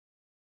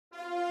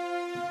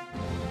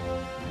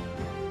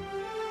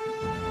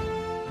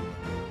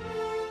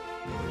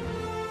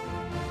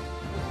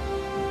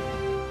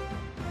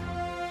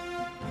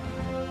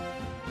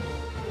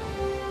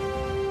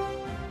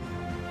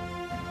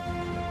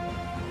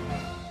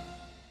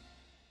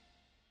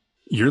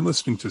You're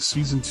listening to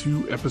Season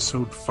 2,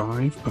 Episode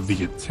 5 of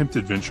the Attempt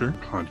Adventure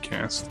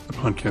podcast, a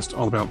podcast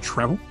all about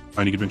travel,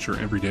 finding adventure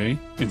every day,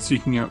 and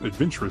seeking out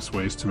adventurous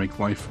ways to make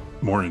life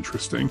more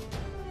interesting.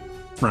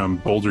 From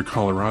Boulder,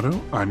 Colorado,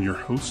 I'm your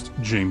host,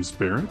 James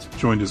Barrett,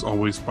 joined as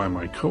always by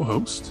my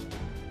co-host,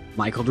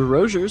 Michael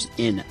Desrosiers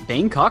in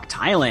Bangkok,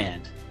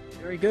 Thailand.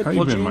 Very good. How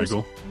you been, James,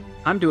 Michael?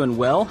 I'm doing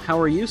well. How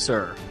are you,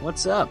 sir?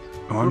 What's up?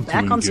 Oh, We're I'm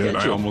back doing on good.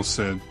 schedule.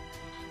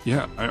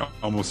 I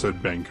almost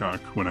said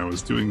Bangkok when I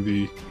was doing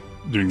the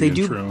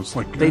intro. It's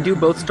like, they do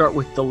both start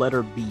with the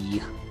letter B,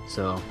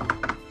 so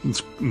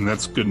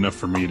that's good enough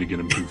for me to get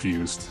them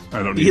confused.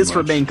 I don't need B is much.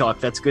 for Bangkok.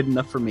 That's good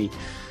enough for me.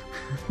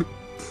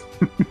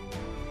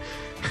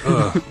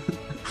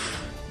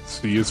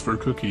 C is for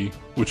cookie,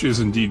 which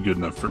is indeed good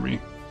enough for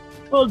me.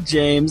 Well,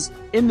 James,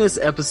 in this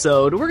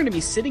episode, we're going to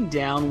be sitting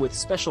down with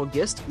special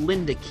guest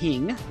Linda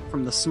King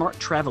from the Smart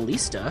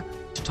Travelista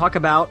to talk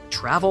about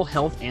travel,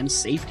 health, and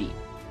safety.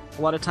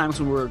 A lot of times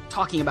when we're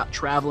talking about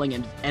traveling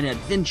and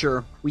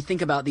adventure, we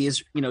think about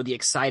these, the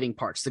exciting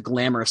parts, the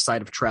glamorous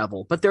side of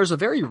travel. But there's a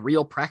very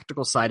real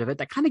practical side of it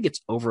that kind of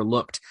gets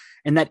overlooked,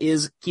 and that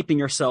is keeping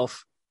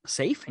yourself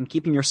safe and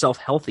keeping yourself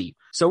healthy.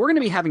 So we're going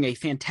to be having a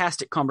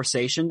fantastic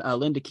conversation.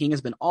 Linda King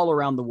has been all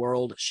around the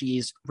world.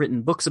 She's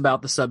written books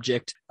about the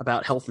subject,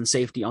 about health and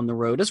safety on the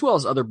road, as well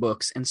as other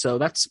books. And so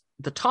that's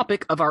the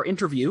topic of our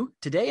interview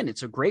today, and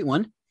it's a great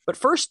one. But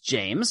first,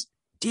 James,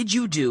 did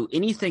you do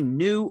anything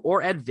new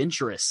or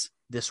adventurous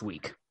this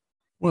week?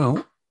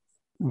 Well,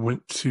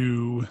 went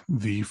to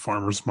the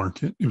farmer's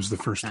market. It was the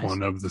first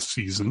one of the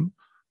season.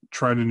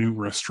 Tried a new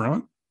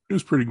restaurant. It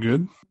was pretty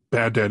good.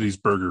 Bad Daddy's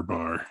Burger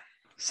Bar.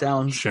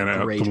 Sounds Shout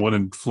out great. The one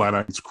in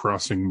Flatiron's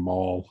Crossing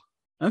Mall.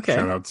 Okay.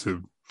 Shout out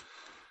to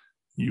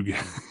you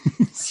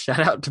guys. Shout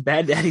out to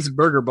Bad Daddy's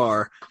Burger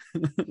Bar.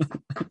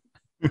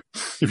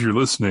 If you're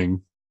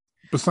listening.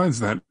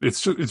 Besides that,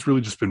 it's really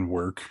just been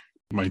work.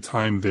 My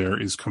time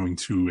there is coming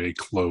to a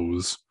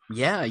close.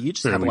 Yeah, you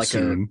just have like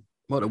soon.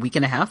 a week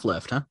and a half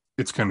left, huh?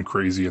 It's kind of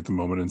crazy at the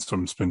moment, and so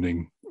I'm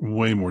spending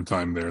way more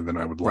time there than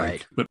I would like.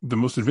 Right. But the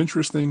most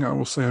adventurous thing I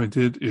will say I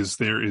did is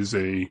there is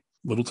a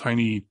little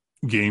tiny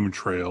game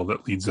trail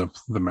that leads up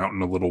the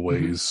mountain a little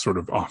ways, sort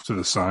of off to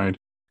the side.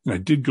 And I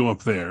did go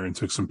up there and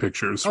took some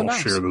pictures, so I'll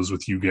share those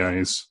with you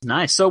guys.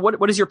 Nice. So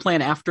what is your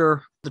plan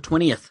after the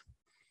 20th?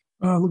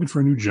 Looking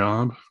for a new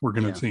job. We're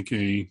going to take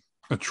a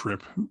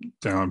trip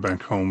down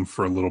back home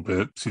for a little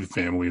bit, see the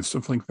family and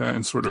stuff like that,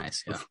 and sort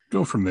of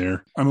go from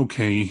there. I'm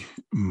okay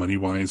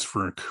money-wise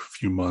for a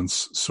few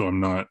months, so I'm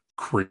not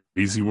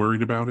crazy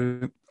worried about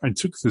it. I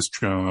took this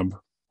job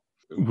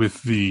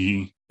with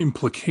the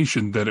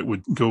implication that it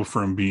would go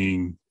from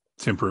being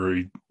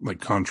temporary,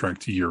 like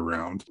contract to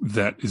year-round.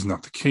 That is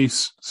not the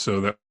case, so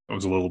that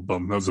was a little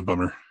bum. That was a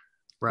bummer.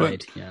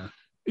 Right, but yeah.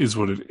 Is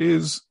what it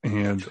is,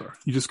 and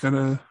you just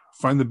gotta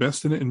find the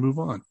best in it and move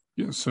on.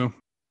 Yeah, so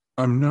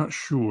I'm not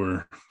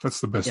sure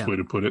that's the best way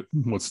to put it.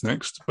 What's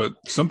next, but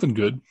something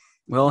good.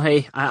 Well,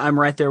 hey, I'm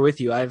right there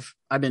with you. I've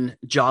been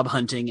job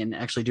hunting and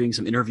actually doing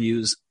some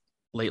interviews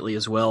lately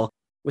as well.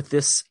 With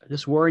this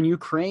war in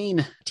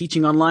Ukraine,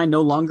 teaching online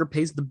no longer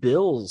pays the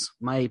bills.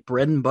 My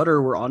bread and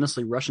butter were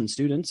honestly Russian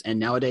students, and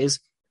nowadays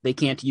they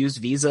can't use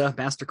Visa,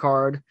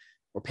 MasterCard,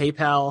 or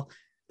PayPal.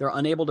 They're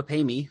unable to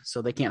pay me,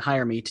 so they can't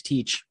hire me to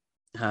teach.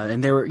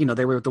 And they were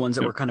the ones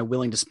that were kind of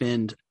willing to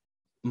spend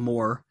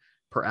more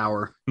per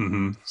hour.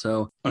 Mm-hmm.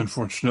 So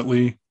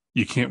unfortunately,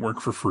 you can't work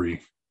for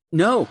free.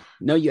 No,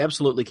 you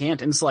absolutely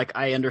can't. And it's like,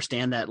 I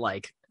understand that,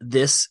 like,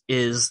 this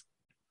is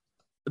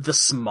the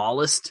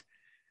smallest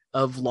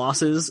of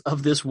losses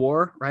of this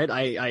war, right?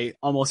 I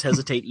almost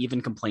hesitate even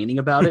complaining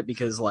about it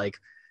because, like,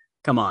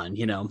 come on,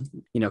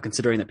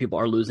 considering that people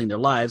are losing their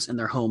lives and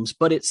their homes,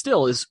 but it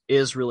still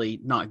is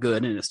really not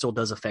good, and it still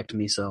does affect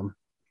me. So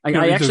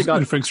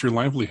it affects your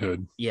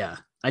livelihood. Yeah.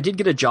 I did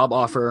get a job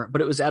offer, but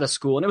it was at a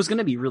school, and it was going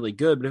to be really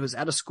good, but it was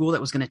at a school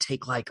that was going to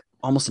take like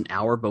almost an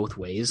hour both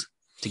ways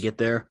to get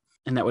there.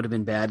 And that would have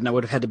been bad. And I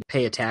would have had to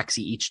pay a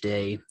taxi each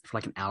day for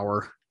like an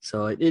hour.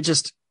 So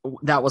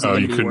that wasn't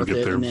going to be worth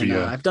it. And then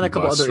I've done a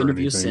couple other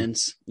interviews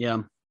since.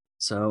 Yeah.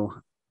 So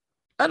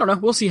I don't know.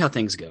 We'll see how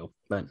things go,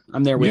 but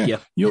I'm there with you.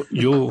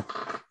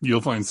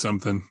 You'll find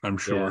something, I'm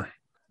sure. Yeah.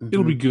 Mm-hmm.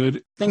 It'll be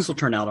good. Things will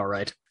turn out all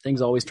right.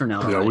 Things always turn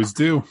out all right. They always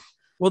do.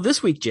 Well,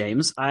 this week,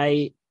 James,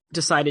 I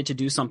decided to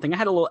do something. I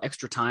had a little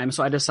extra time,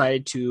 so I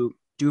decided to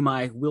do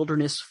my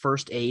wilderness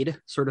first aid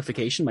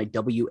certification, my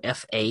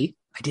WFA.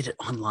 I did it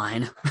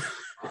online,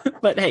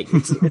 but hey,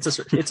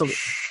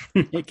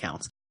 it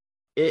counts.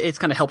 It's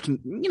kind of helped,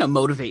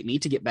 motivate me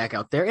to get back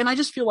out there. And I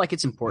just feel like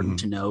it's important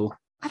to know,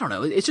 I don't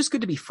know, it's just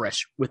good to be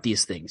fresh with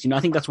these things.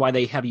 I think that's why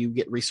they have you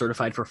get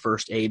recertified for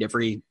first aid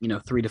every,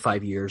 3 to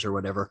 5 years or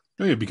whatever.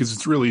 Oh yeah, because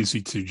it's really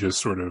easy to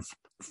just sort of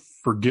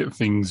forget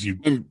things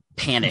and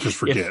panic. Just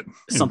forget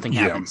if something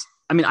happens.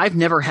 I mean, I've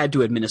never had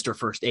to administer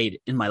first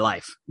aid in my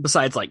life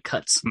besides like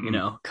cuts,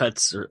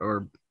 cuts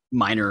or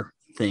minor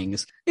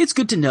things. It's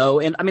good to know.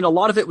 And I mean, a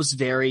lot of it was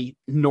very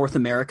North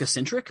America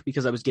centric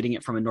because I was getting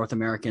it from a North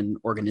American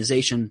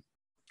organization.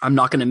 I'm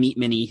not going to meet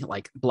many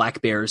like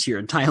black bears here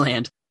in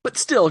Thailand. But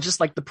still, just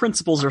like the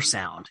principles are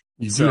sound.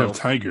 You do have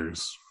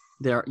tigers.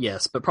 There,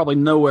 yes, but probably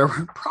nowhere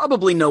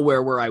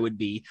where I would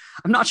be.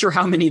 I'm not sure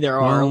how many there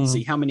are. Let's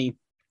see, how many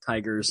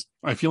tigers?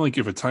 I feel like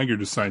if a tiger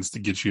decides to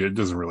get you, it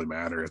doesn't really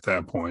matter at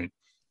that point.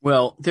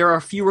 Well, there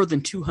are fewer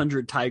than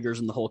 200 tigers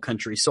in the whole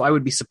country, so I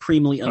would be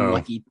supremely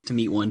unlucky to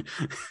meet one.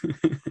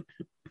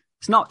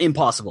 It's not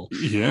impossible.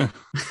 Yeah,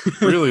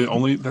 really,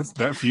 only that's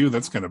that few.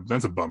 That's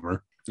a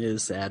bummer. It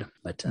is sad,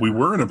 but we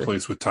were in a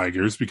place with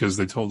tigers because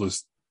they told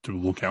us to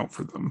look out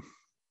for them.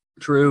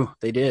 True,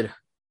 they did.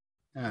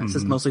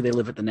 Since mostly they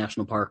live at the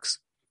national parks.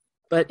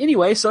 But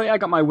anyway, so I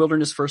got my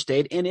wilderness first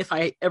aid, and if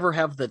I ever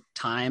have the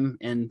time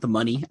and the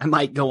money, I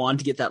might go on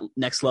to get that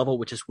next level,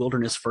 which is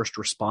wilderness first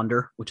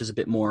responder, which is a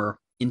bit more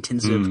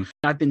intensive.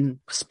 I've been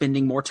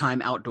spending more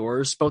time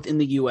outdoors, both in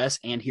the U.S.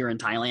 and here in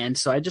Thailand,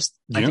 so I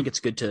think it's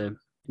good to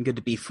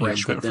be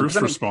fresh with them. That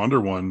first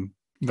responder one,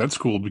 that's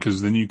cool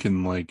because then you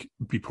can like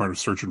be part of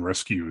search and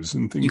rescues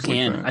and things. You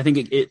can. Like that. I think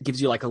it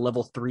gives you like a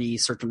level 3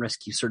 search and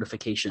rescue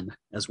certification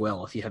as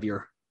well if you have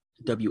your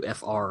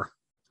WFR.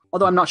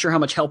 Although I'm not sure how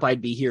much help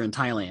I'd be here in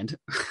Thailand,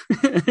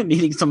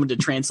 needing someone to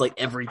translate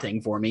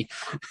everything for me.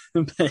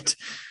 But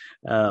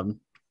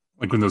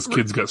like when those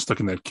kids got stuck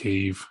in that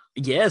cave.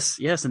 Yes.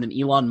 And then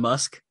Elon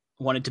Musk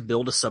wanted to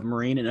build a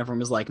submarine, and everyone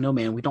was like, "No,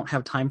 man, we don't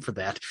have time for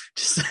that.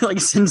 Just like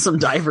send some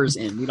divers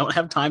in. We don't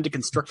have time to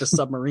construct a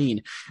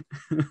submarine."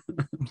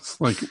 It's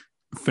like,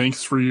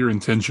 thanks for your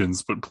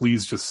intentions, but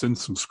please just send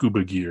some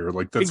scuba gear.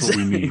 Like that's what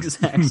we need.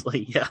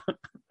 Exactly. Yeah.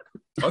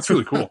 That's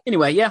really cool.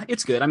 Anyway, yeah,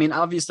 it's good. I mean,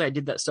 obviously I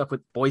did that stuff with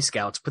Boy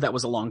Scouts, but that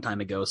was a long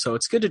time ago. So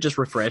it's good to just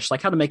refresh,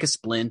 like how to make a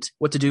splint,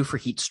 what to do for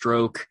heat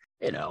stroke,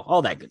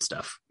 all that good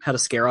stuff. How to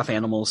scare off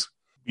animals.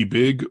 Be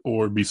big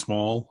or be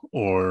small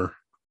or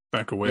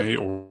back away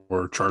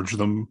or charge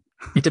them.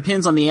 It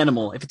depends on the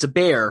animal. If it's a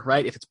bear,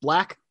 right? If it's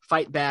black,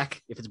 fight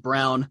back. If it's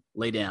brown,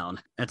 lay down.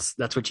 That's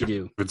what you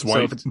do. If it's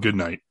white, good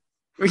night.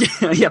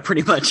 Yeah,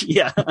 pretty much.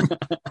 Yeah,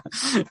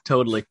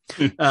 totally.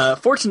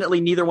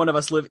 Fortunately, neither one of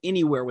us live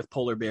anywhere with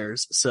polar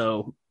bears.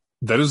 So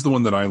that is the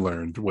one that I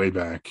learned way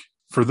back.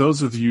 For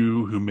those of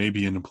you who may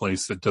be in a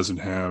place that doesn't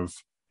have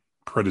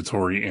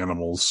predatory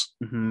animals,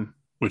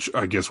 which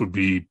I guess would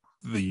be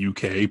the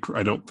UK,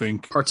 I don't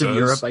think. Parts of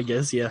Europe, I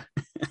guess, yeah.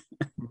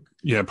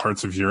 Yeah,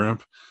 parts of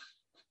Europe.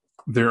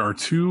 There are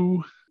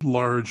 2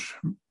 large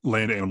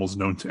land animals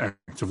known to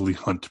actively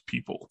hunt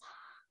people.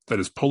 That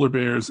is polar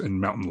bears and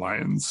mountain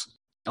lions.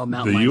 Oh,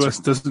 mountain lions. The U.S.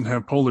 are... doesn't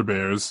have polar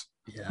bears.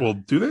 Yeah. Well,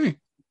 do they?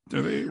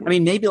 I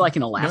mean, maybe like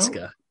in Alaska.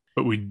 No,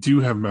 but we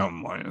do have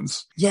mountain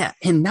lions. Yeah,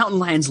 and mountain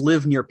lions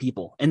live near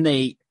people, and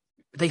they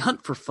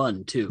hunt for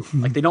fun, too.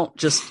 Like, they don't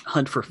just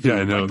hunt for food. Yeah,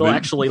 I know. Like, they'll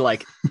actually,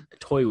 like,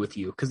 toy with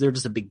you, because they're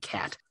just a big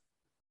cat.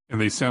 And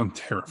they sound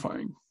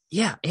terrifying.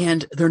 Yeah,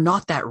 and they're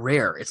not that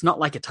rare. It's not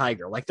like a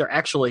tiger. Like, they're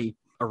actually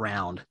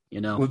around,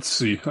 Let's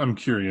see. I'm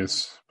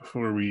curious,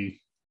 before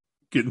we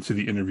get into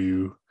the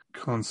interview.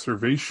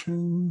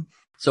 Conservation.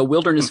 So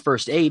wilderness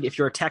first aid, if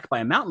you're attacked by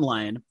a mountain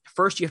lion,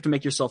 first you have to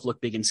make yourself look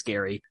big and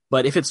scary.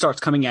 But if it starts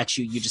coming at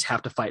you, you just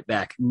have to fight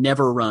back.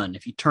 Never run.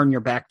 If you turn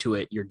your back to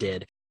it, you're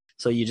dead.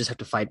 So you just have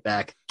to fight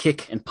back,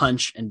 kick and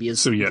punch, and be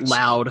as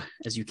loud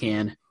as you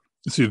can.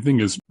 See, the thing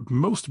is,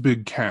 most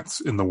big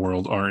cats in the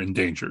world are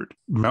endangered.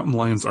 Mountain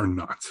lions are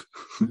not.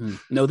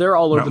 No, they're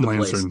all over the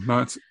place. Mountain lions are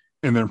not,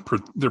 and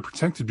they're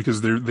protected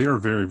because they are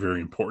very,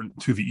 very important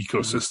to the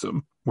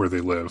ecosystem where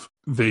they live.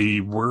 They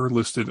were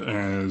listed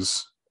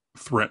as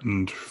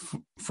threatened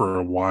for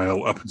a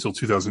while up until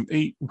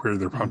 2008, where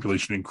their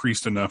population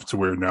increased enough to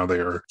where now they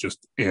are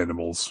just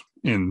animals,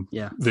 and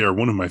they are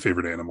one of my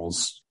favorite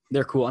animals.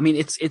 They're cool. I mean,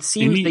 it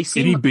seems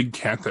any big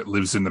cat that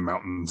lives in the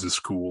mountains is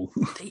cool.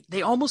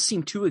 They almost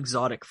seem too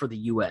exotic for the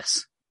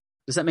U.S.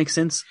 Does that make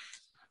sense?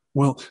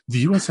 Well, the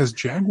U.S. has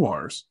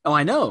jaguars. Oh,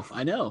 I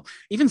know.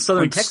 Even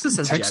Southern Texas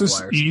has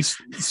jaguars.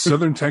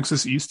 Southern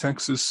Texas, East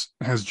Texas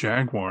has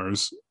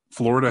jaguars.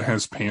 Florida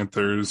has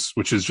panthers,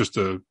 which is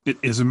it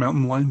is a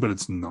mountain lion, but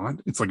it's not.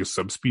 It's like a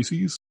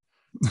subspecies.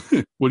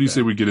 What do you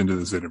say we get into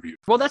this interview?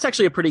 Well, that's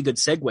actually a pretty good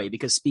segue,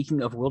 because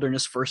speaking of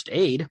wilderness first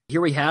aid,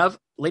 here we have,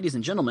 ladies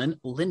and gentlemen,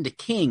 Linda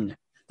King,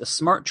 the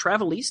smart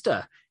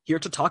travelista, here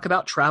to talk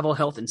about travel,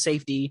 health, and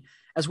safety,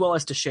 as well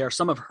as to share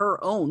some of her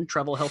own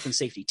travel, health, and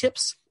safety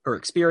tips, her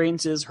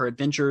experiences, her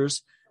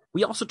adventures.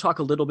 We also talk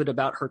a little bit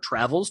about her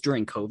travels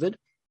during COVID.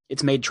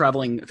 It's made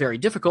traveling very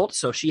difficult,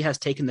 so she has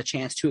taken the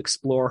chance to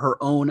explore her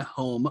own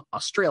home,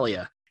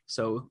 Australia.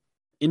 So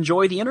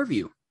enjoy the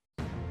interview.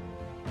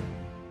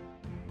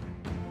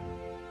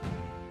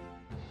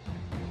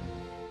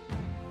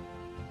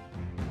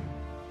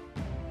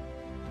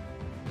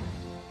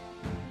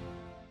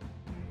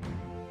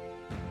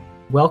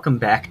 Welcome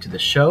back to the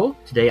show.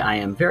 Today I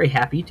am very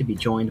happy to be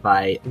joined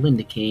by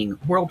Linda King,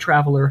 world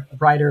traveler,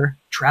 writer,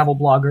 travel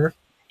blogger,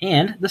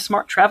 and the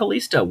smart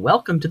travelista.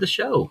 Welcome to the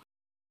show.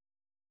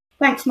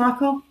 Thanks,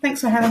 Michael.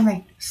 Thanks for having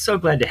me. So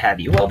glad to have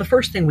you. Well, the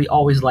first thing we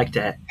always like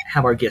to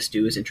have our guests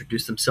do is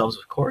introduce themselves,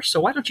 of course. So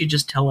why don't you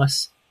just tell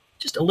us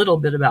just a little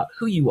bit about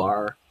who you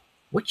are,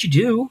 what you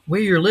do,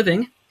 where you're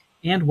living,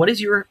 and what is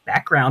your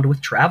background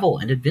with travel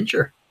and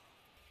adventure?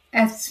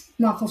 as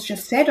Michael's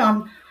just said,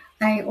 I'm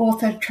an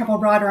author, travel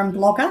writer and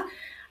blogger.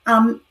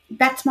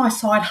 That's my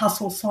side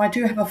hustle. So I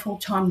do have a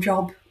full-time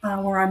job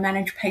where I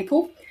manage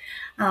people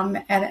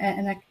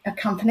at a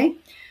company,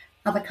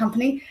 other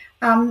company.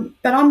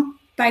 But I'm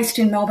based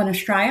in Melbourne,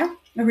 Australia,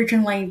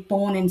 originally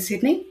born in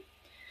Sydney.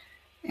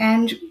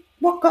 And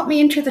what got me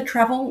into the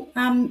travel,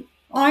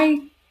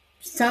 I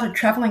started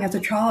travelling as a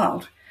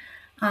child,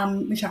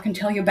 which I can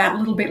tell you about a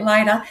little bit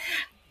later.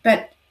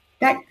 But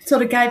that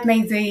sort of gave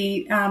me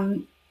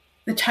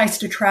the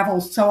taste of travel.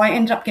 So I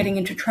ended up getting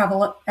into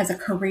travel as a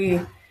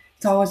career.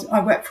 So I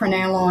worked for an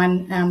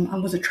airline. I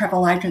was a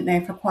travel agent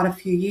there for quite a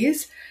few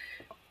years.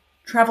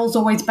 Travel's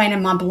always been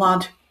in my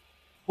blood.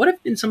 What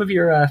have been some of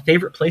your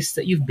favourite places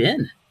that you've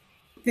been?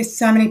 There's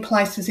so many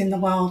places in the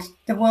world.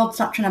 The world's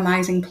such an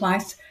amazing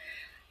place.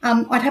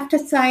 I'd have to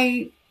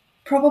say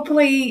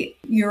probably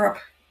Europe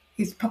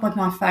is probably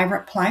my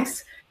favourite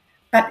place.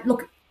 But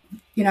look,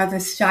 the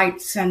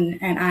States and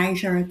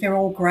Asia, they're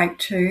all great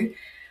too.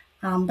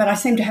 But I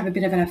seem to have a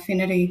bit of an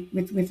affinity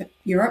with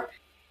Europe.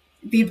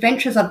 The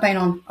adventures I've been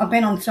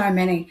on so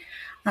many.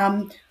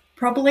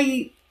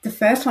 Probably the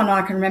first one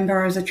I can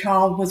remember as a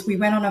child was we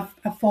went on a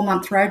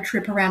 4-month road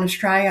trip around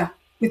Australia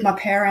with my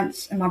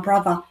parents and my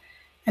brother,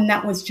 and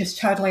that was just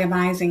totally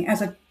amazing.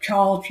 As a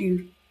child,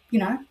 you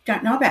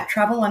don't know about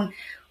travel, and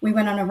we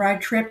went on a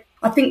road trip.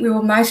 I think we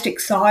were most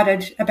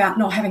excited about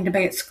not having to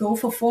be at school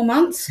for 4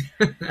 months.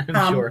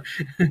 I'm sure.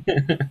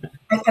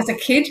 as a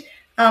kid.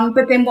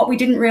 But then what we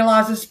didn't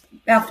realise is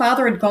our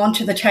father had gone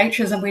to the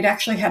teachers and we'd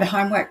actually had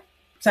homework.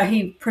 So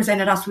he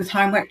presented us with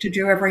homework to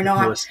do every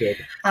night. No escape.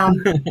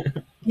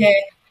 Yeah.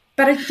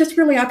 But it just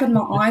really opened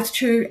my eyes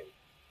to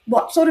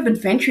what sort of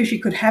adventures you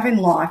could have in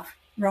life,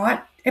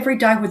 right? Every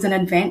day was an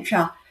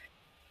adventure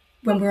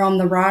when we were on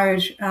the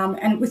road,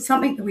 and it was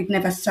something that we'd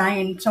never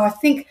seen. So I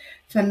think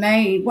for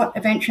me, what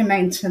adventure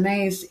means for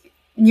me is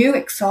new,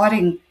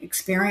 exciting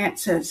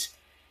experiences,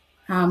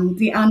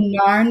 the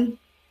unknown,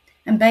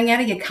 and being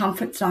out of your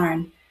comfort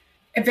zone.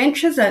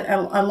 Adventures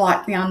are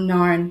like the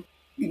unknown.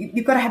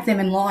 You've got to have them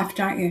in life,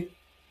 don't you?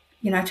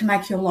 To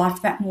make your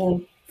life that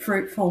more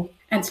fruitful.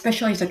 And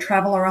especially as a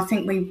traveller, I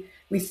think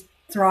we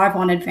thrive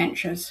on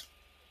adventures.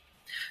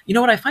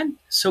 What I find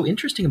so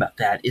interesting about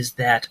that is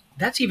that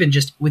that's even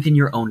just within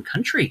your own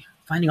country,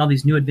 finding all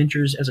these new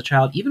adventures as a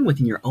child, even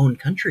within your own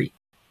country.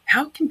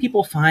 How can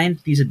people find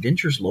these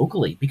adventures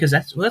locally? Because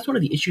that's one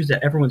of the issues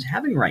that everyone's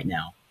having right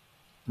now.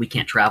 We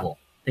can't travel.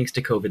 Thanks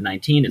to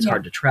COVID-19, it's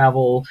hard to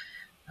travel.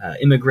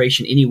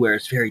 Immigration anywhere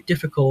is very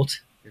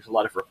difficult. There's a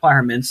lot of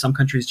requirements. Some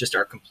countries just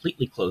are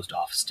completely closed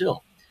off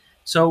still.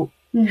 So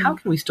how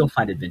can we still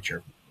find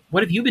adventure?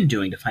 What have you been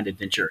doing to find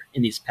adventure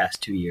in these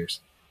past 2 years?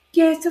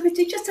 Yeah, so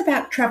it's just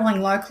about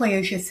travelling locally,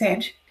 as you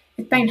said.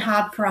 It's been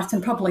hard for us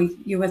and probably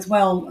you as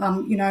well.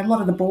 A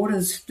lot of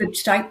the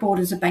state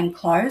borders have been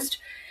closed.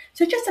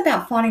 So just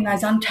about finding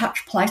those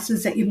untouched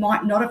places that you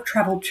might not have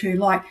travelled to,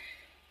 like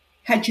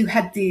had you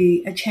had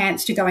a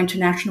chance to go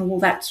international, well,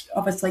 that's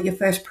obviously your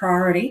first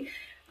priority.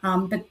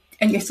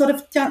 And you sort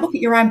of don't look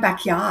at your own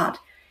backyard,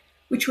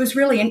 which was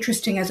really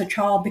interesting as a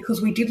child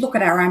because we did look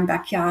at our own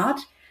backyard.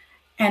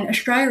 And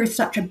Australia is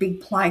such a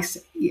big place.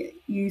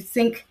 You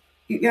think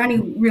you only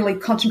really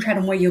concentrate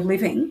on where you're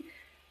living,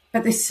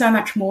 but there's so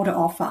much more to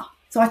offer.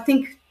 So I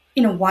think,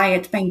 in a way,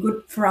 it's been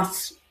good for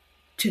us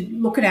to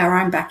look at our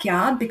own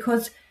backyard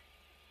because,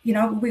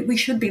 we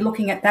should be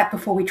looking at that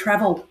before we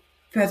travel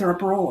further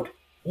abroad.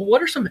 Well,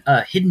 what are some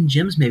hidden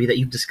gems maybe that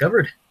you've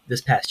discovered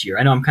this past year?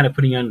 I know I'm kind of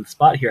putting you on the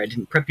spot here. I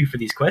didn't prep you for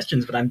these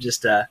questions, but I'm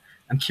just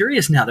I'm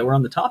curious now that we're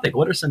on the topic.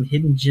 What are some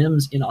hidden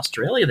gems in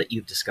Australia that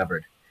you've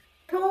discovered?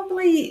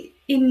 Probably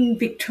in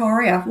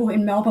Victoria, or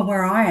in Melbourne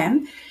where I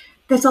am,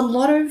 there's a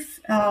lot of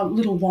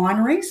little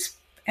wineries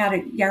out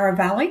at Yarra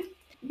Valley.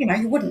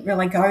 You wouldn't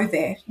really go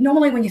there.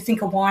 Normally when you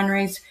think of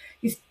wineries,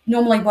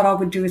 normally what I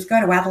would do is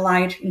go to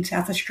Adelaide in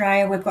South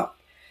Australia. We've got,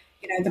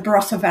 the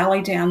Barossa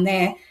Valley down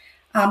there.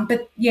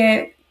 But,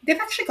 yeah, they've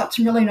actually got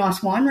some really nice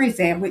wineries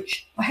there,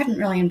 which I hadn't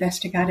really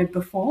investigated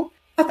before.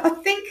 I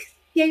think,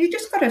 you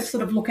just got to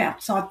sort of look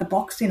outside the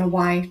box in a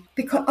way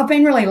because I've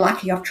been really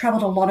lucky. I've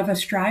travelled a lot of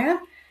Australia,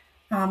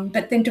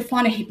 but then to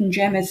find a hidden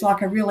gem is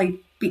like a really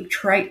big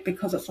treat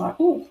because it's like,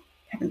 oh,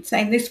 haven't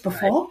seen this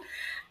before. Right.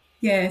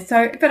 Yeah,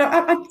 so, but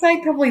I'd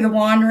say probably the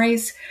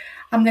wineries.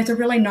 There's a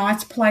really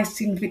nice place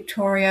in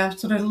Victoria,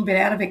 sort of a little bit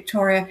out of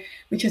Victoria,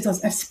 which is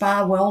a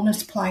spa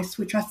wellness place,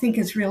 which I think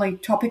is really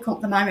topical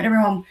at the moment.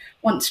 Everyone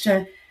wants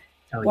to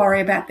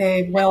worry about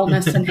their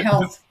wellness and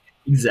health.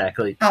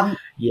 Exactly.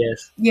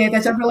 Yes. Yeah,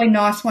 there's a really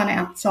nice one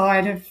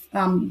outside of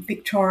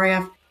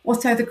Victoria.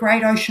 Also, the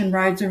Great Ocean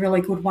Road's a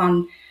really good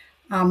one.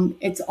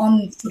 It's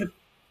on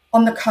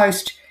the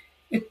coast.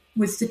 It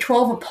was the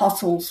 12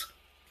 Apostles,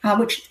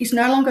 which is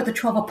no longer the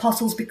 12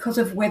 Apostles because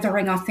of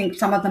weathering. I think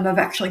some of them have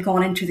actually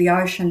gone into the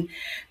ocean,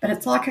 but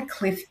it's like a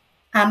cliff,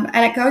 and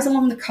it goes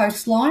along the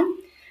coastline.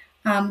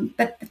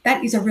 But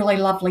that is a really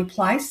lovely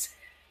place.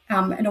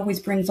 It always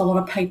brings a lot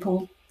of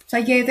people. So,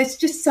 yeah, there's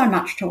just so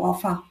much to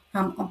offer.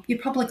 You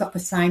probably got the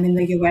same in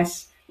the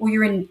US, or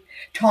you're in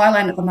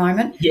Thailand at the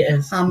moment.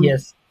 Yes,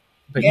 yes.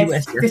 But yes,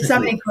 US definitely. There's so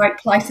many great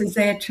places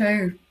there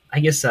too. I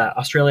guess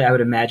Australia, I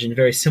would imagine,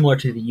 very similar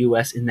to the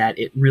US in that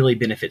it really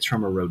benefits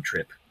from a road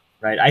trip,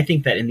 right? I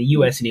think that in the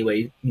US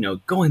anyway,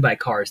 going by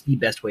car is the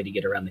best way to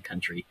get around the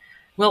country.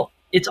 Well,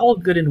 it's all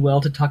good and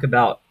well to talk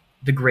about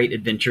the great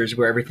adventures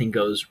where everything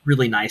goes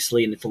really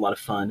nicely and it's a lot of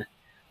fun.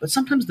 But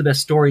sometimes the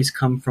best stories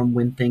come from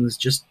when things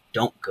just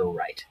don't go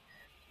right.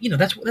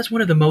 That's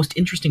one of the most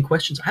interesting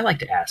questions I like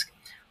to ask.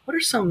 What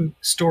are some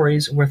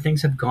stories where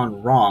things have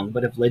gone wrong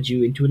but have led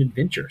you into an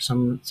adventure?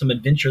 Some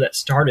adventure that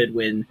started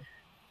when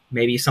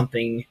maybe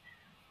something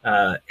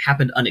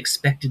happened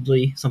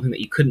unexpectedly, something that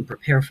you couldn't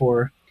prepare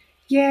for.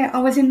 Yeah, I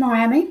was in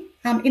Miami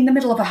in the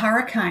middle of a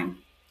hurricane,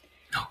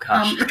 Oh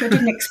gosh, which I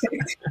didn't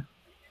expect.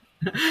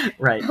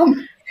 Right.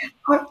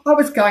 I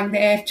was going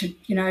there to,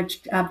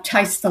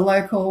 taste the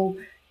local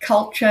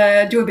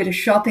culture, do a bit of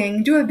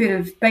shopping, do a bit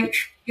of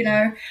beach,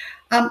 a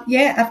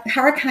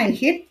hurricane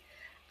hit,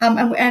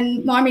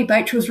 and Miami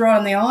Beach was right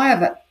on the eye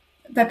of it.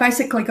 They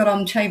basically got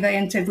on TV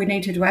and said we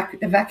need to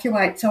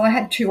evacuate. So I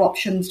had two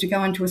options: to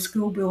go into a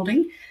school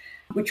building,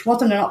 which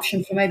wasn't an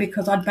option for me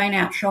because I'd been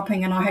out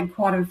shopping and I had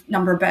quite a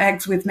number of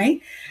bags with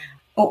me,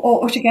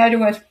 or to go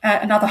to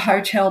another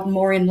hotel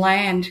more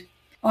inland.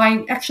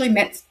 I actually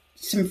met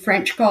some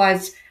French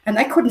guys and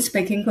they couldn't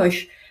speak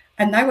English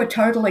and they were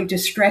totally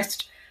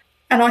distressed.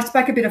 And I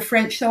spoke a bit of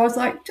French, so I was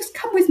like, "Just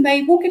come with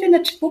me. We'll get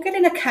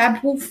in a cab.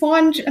 We'll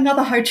find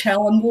another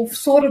hotel, and we'll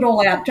sort it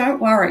all out. Don't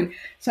worry."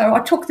 So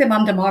I took them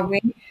under my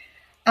wing.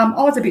 I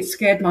was a bit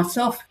scared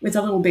myself. It was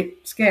a little bit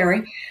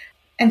scary.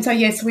 And so,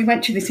 yes, we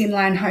went to this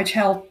inland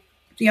hotel.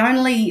 The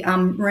only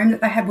room that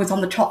they had was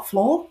on the top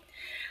floor.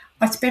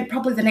 I spent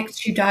probably the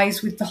next few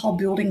days with the whole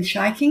building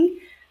shaking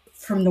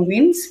from the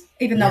winds,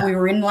 even though we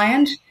were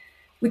inland.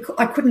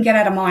 I couldn't get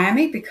out of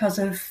Miami because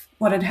of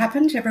what had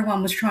happened.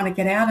 Everyone was trying to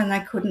get out and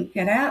they couldn't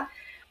get out.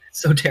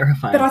 So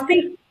terrifying. But I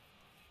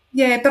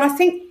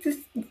think the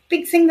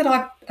big thing that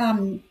I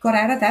got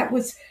out of that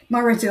was my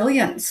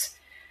resilience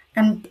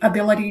and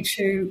ability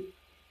to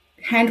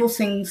handle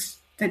things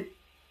that,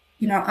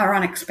 are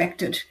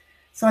unexpected.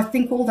 So I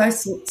think all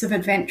those sorts of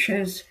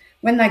adventures,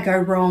 when they go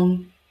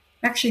wrong,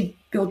 actually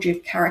build your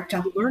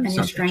character and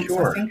your strengths,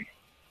 sure. I think.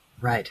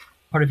 Right.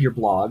 Part of your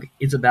blog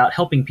is about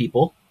helping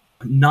people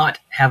not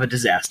have a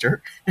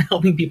disaster,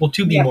 helping people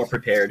to be more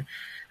prepared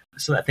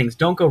so that things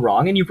don't go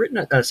wrong. And you've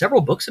written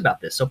several books about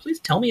this. So please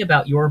tell me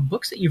about your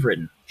books that you've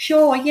written.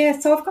 Sure, yeah.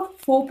 So I've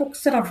got 4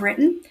 books that I've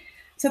written.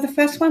 So the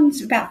first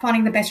one's about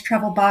finding the best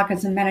travel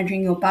bargains and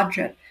managing your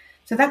budget.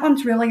 So that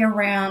one's really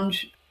around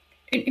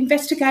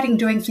investigating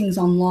doing things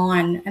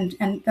online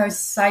and those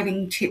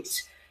saving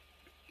tips.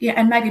 Yeah,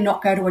 and maybe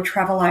not go to a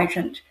travel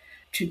agent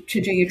to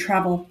do your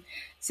travel.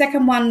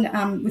 Second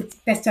one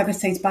with best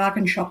overseas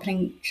bargain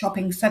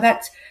shopping. So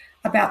that's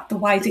about the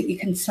ways that you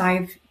can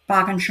save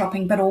bargain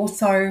shopping, but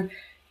also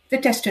the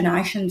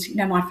destinations.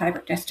 My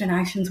favourite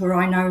destinations where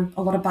I know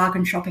a lot of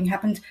bargain shopping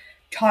happens.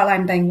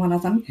 Thailand being one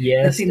of them.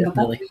 Yes, that's in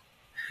definitely.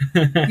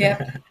 The book.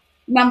 Yeah.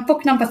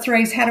 Book number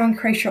 3 is how to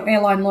increase your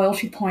airline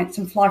loyalty points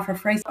and fly for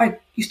free. I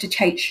used to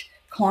teach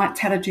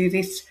clients how to do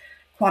this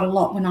quite a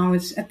lot when I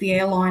was at the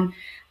airline.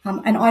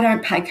 And I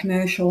don't pay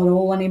commercial at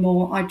all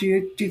anymore. I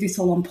do this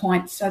all on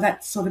points. So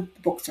that's sort of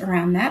the books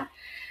around that.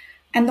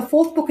 And the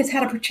 4th book is how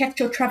to protect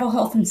your travel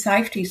health and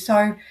safety.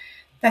 So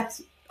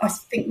that's, I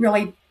think,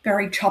 really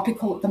very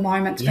topical at the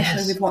moment,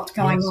 especially with what's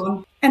going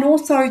on. And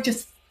also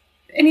just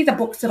any of the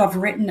books that I've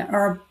written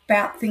are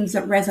about things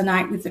that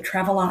resonate with the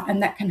traveller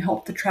and that can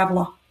help the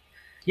traveller.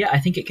 Yeah, I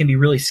think it can be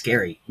really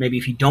scary. Maybe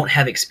if you don't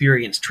have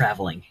experience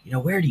traveling,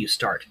 where do you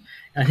start?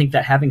 And I think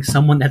that having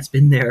someone that's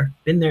been there,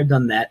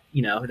 done that,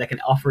 that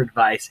can offer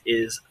advice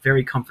is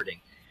very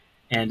comforting.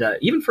 And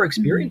even for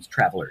experienced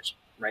travelers,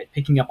 right,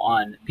 picking up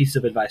on pieces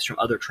of advice from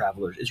other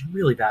travelers is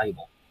really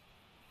valuable.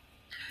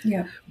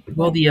 Yeah.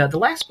 Well, the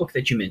last book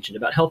that you mentioned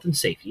about health and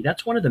safety,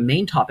 that's one of the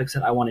main topics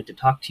that I wanted to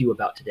talk to you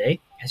about today.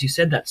 As you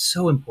said, that's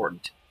so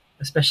important,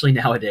 especially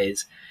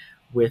nowadays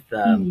with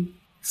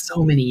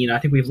so many, I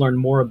think we've learned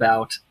more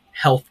about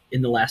health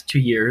in the last 2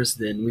 years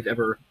than we've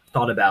ever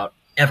thought about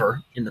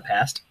ever in the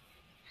past.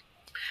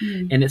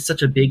 And it's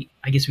such a big,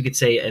 I guess we could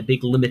say, a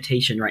big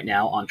limitation right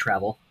now on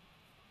travel.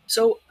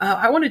 So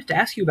I wanted to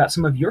ask you about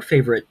some of your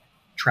favorite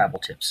travel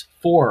tips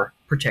for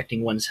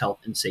protecting one's health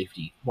and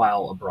safety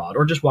while abroad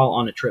or just while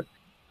on a trip.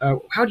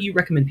 How do you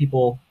recommend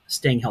people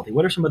staying healthy?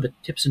 What are some of the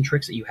tips and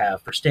tricks that you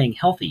have for staying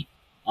healthy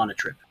on a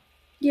trip?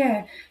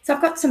 Yeah, so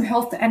I've got some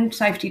health and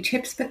safety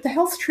tips, but the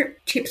health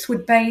tips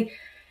would be,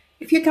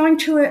 if you're going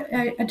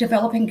to a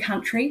developing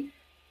country,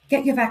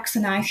 get your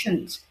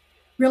vaccinations.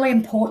 Really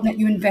important that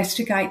you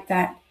investigate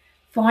that,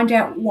 find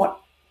out what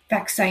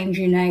vaccines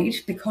you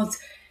need, because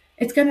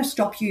it's going to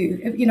stop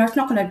you. It's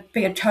not going to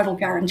be a total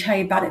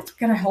guarantee, but it's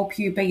going to help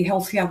you be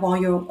healthier while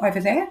you're over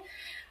there.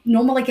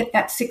 Normally get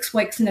that 6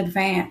 weeks in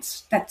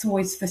advance. That's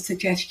always the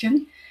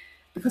suggestion,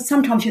 because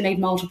sometimes you need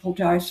multiple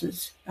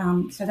doses.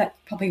 So that's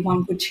probably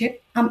one good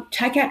tip.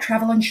 Take out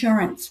travel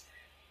insurance.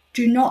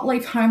 Do not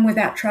leave home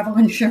without travel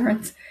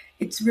insurance.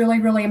 It's really,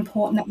 really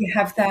important that you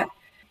have that.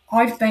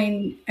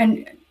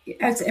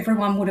 as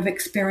everyone would have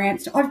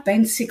experienced, I've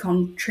been sick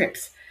on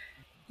trips.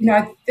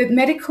 The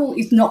medical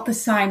is not the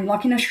same.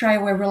 Like in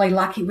Australia, we're really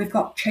lucky. We've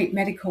got cheap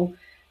medical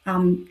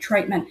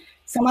treatment.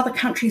 Some other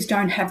countries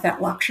don't have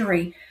that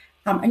luxury.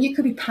 And you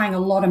could be paying a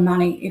lot of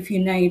money if you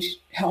need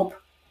help.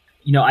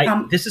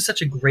 This is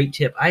such a great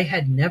tip.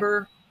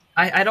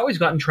 I'd always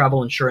gotten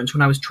travel insurance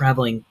when I was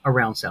traveling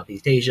around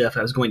Southeast Asia, if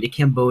I was going to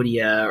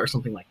Cambodia or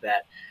something like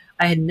that.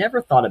 I had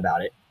never thought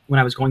about it when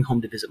I was going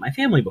home to visit my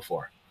family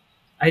before.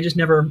 I just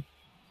never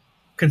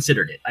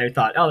considered it. I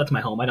thought, oh, that's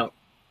my home.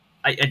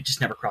 It just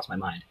never crossed my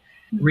mind.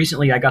 Mm-hmm.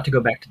 Recently, I got to go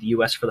back to the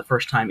U.S. for the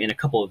first time in a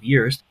couple of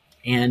years,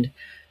 and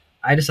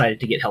I decided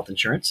to get health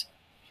insurance,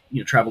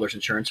 traveler's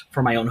insurance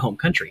for my own home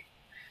country.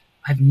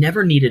 I've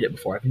never needed it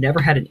before. I've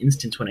never had an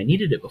instance when I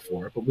needed it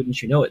before, but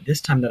wouldn't you know it,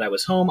 this time that I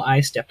was home,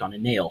 I stepped on a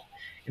nail,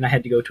 and I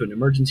had to go to an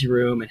emergency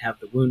room and have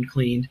the wound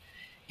cleaned,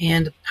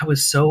 and I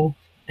was so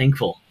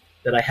thankful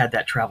that I had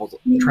that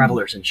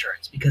traveler's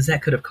insurance, because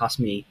that could have cost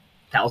me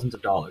thousands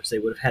of dollars.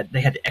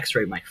 They had to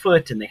x-ray my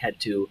foot, and they had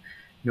to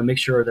make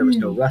sure there was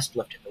no rust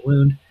left in the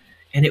wound,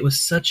 and it was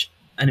such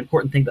an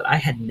important thing that I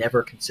had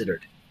never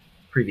considered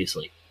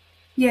previously.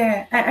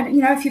 Yeah, and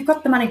if you've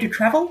got the money to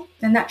travel,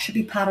 then that should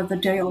be part of the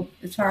deal,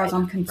 as far as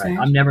I'm concerned.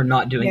 Right. I'm never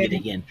not doing it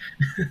again.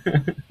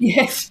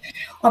 Yes,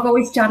 I've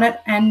always done it,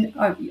 and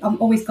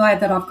I'm always glad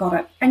that I've got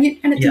it. And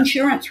it's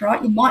insurance,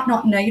 right? You might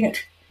not need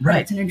it, but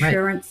it's an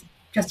insurance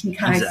just in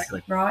case,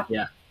 right?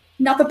 Yeah.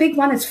 Another big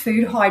one is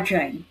food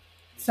hygiene.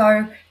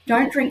 So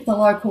don't drink the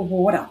local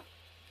water.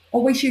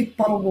 Always use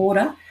bottled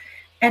water,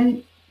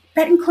 and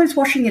that includes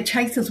washing your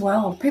teeth as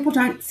well. People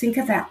don't think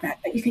about that,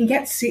 but you can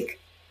get sick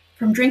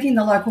from drinking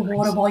the local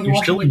water while you're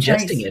washing your teeth. You're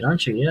still ingesting it,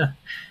 aren't you? Yeah.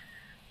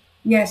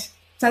 Yes.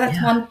 So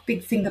that's one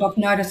big thing that I've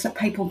noticed that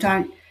people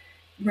don't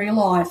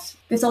realise.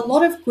 There's a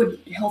lot of good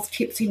health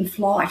tips in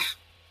flight.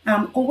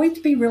 Always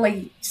be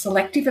really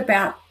selective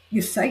about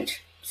your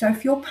seat. So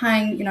if you're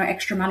paying,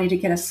 extra money to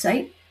get a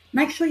seat,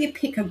 make sure you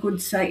pick a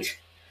good seat.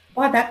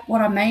 By that,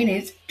 what I mean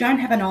is don't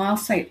have an aisle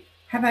seat.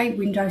 Have a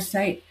window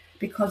seat,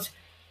 because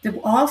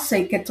the aisle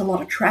seat gets a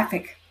lot of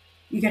traffic.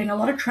 You're getting a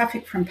lot of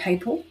traffic from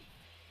people.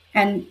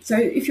 And so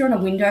if you're in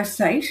a window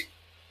seat,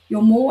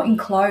 you're more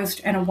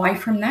enclosed and away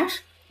from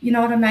that. You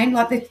know what I mean?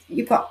 Like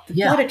you've got the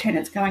flight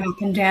attendants going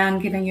up and down,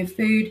 giving you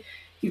food.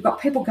 You've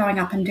got people going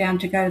up and down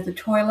to go to the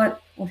toilet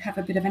or have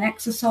a bit of an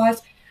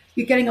exercise.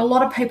 You're getting a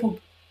lot of people.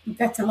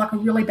 That's like a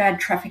really bad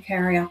traffic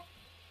area.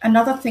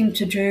 Another thing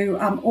to do,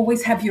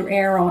 always have your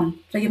air on.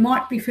 So you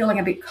might be feeling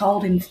a bit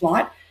cold in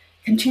flight.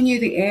 Continue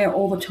the air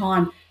all the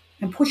time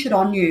and push it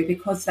on you,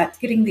 because that's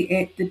getting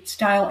the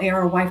stale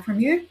air away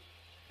from you.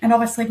 And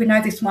obviously we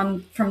know this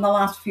one from the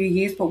last few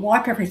years, but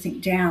wipe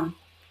everything down.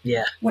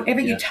 Yeah.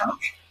 Whatever you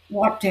touch,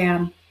 wipe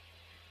down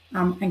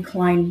and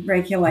clean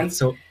regularly.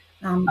 So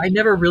I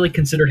never really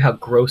considered how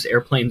gross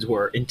airplanes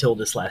were until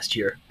this last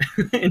year,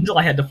 until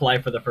I had to fly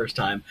for the first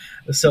time.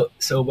 So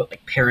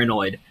like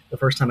paranoid the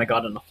first time I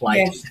got on a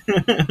flight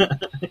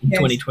in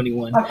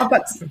 2021.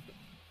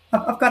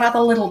 I've got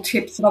other little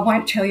tips that I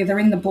won't tell you. They're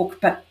in the book,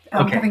 but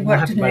having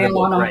worked at an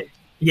airline, right.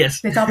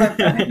 Yes. There's other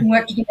having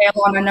worked at an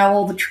airline, I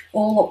know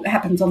all that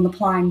happens on the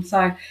plane.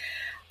 So,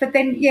 but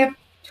then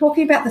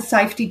talking about the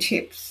safety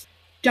tips,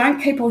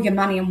 don't keep all your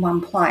money in one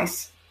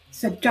place.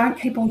 So don't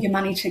keep all your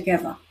money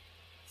together.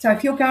 So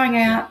if you're going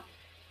out,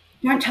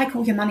 don't take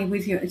all your money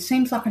with you. It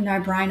seems like a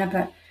no-brainer,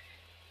 but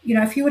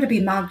if you were to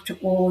be mugged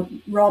or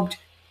robbed,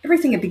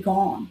 everything would be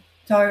gone.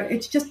 So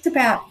it's just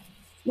about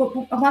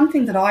one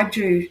thing that I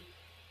do,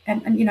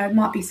 and it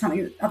might be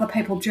something that other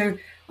people do.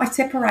 I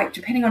separate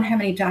depending on how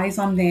many days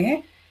I'm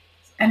there,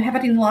 and have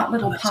it in like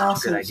little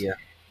parcels. Such a good idea.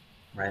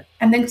 Right.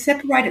 And then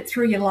separate it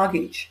through your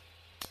luggage.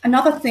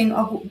 Another thing,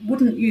 I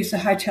wouldn't use the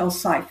hotel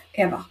safe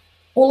ever.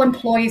 All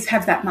employees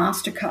have that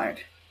master code,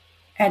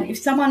 and if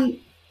someone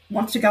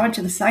wants to go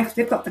into the safe,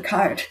 they've got the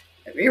code,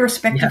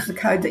 irrespective of the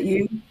code that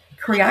you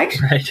create.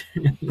 Right.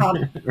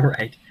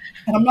 Right.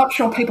 And I'm not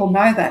sure people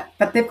know that,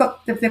 but they've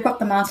got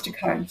the master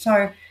code.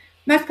 So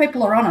most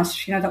people are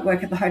honest, that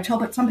work at the hotel,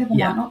 but some people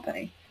might not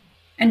be.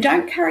 And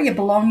don't carry your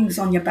belongings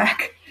on your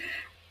back.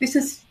 This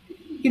is,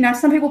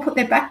 some people put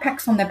their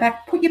backpacks on their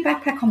back. Put your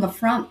backpack on the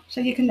front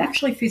so you can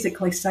actually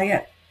physically see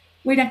it.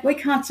 We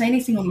can't see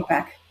anything on the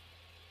back.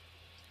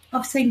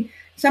 I've seen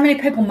so many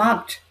people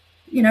mugged,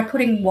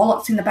 putting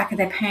wallets in the back of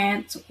their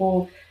pants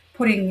or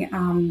putting,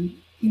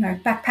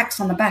 backpacks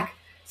on the back.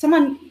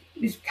 Someone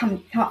is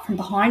come up from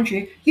behind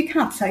you. You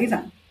can't see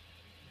them.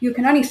 You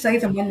can only see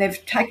them when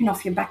they've taken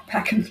off your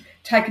backpack and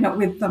taken it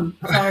with them.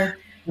 So,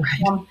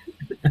 so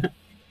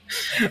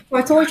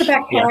it's always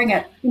about carrying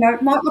it.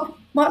 It might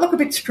look a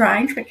bit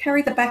strange, but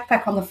carry the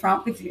backpack on the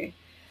front with you.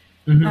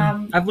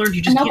 Mm-hmm. I've learned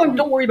you just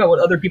don't worry about what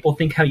other people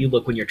think how you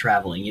look when you're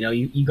traveling.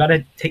 You got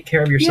to take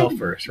care of yourself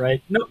first,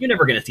 right? No, you're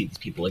never going to see these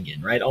people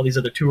again, right? All these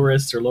other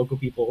tourists or local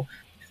people.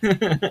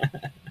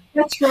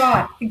 That's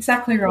right.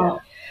 Exactly right. Yeah.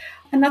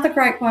 Another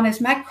great one is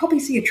make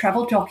copies of your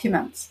travel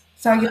documents.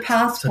 So your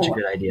passport. Such a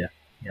good idea.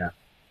 Yeah.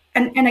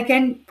 And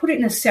again, put it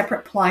in a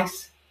separate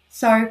place.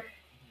 So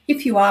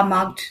if you are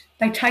mugged,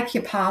 they take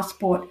your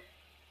passport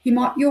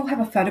you'll have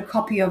a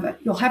photocopy of it.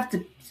 You'll have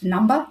the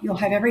number. You'll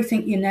have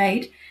everything you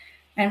need.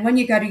 And when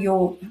you go to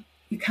your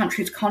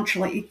country's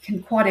consulate, you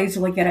can quite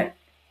easily get it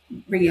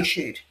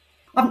reissued.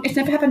 It's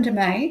never happened to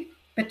me,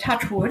 but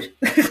touch wood.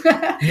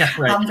 Yeah,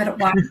 right. That it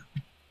won't.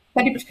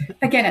 But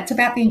again, it's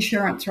about the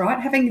insurance, right?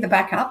 Having the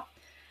backup.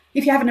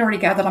 If you haven't already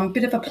gathered, I'm a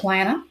bit of a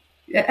planner,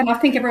 and I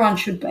think everyone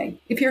should be.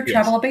 If you're a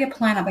traveller, be a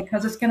planner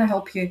because it's going to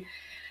help you.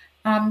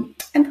 And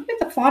probably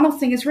the final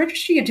thing is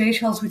register your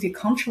details with your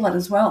consulate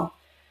as well.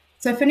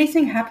 So if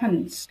anything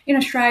happens, in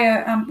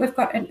Australia, we've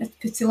got a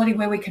facility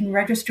where we can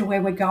register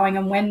where we're going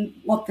and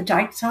what the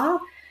dates are.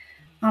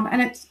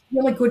 And it's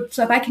really good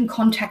so they can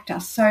contact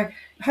us. So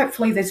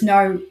hopefully there's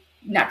no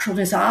natural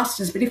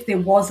disasters, but if there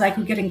was, they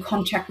could get in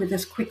contact with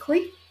us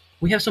quickly.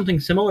 We have something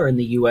similar in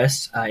the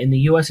U.S. In the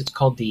U.S., it's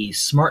called the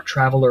Smart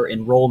Traveler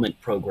Enrollment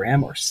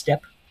Program, or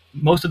STEP.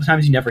 Most of the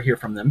times you never hear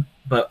from them,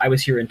 but I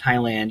was here in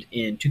Thailand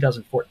in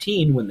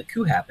 2014 when the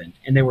coup happened,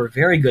 and they were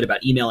very good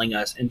about emailing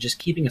us and just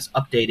keeping us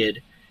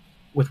updated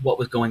with what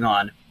was going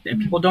on.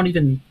 And people don't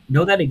even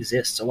know that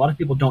exists. A lot of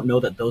people don't know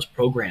that those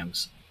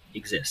programs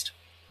exist.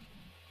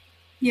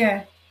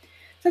 Yeah.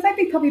 So that'd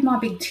be probably my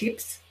big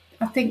tips.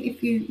 I think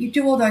if you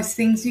do all those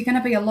things, you're going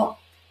to be a lot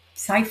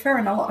safer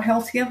and a lot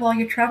healthier while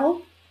you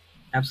travel.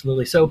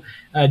 Absolutely. So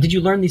did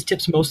you learn these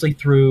tips mostly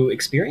through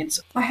experience?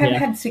 I have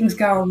had things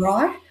go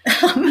awry,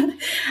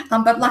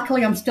 but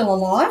luckily I'm still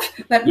alive,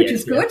 which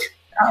is good.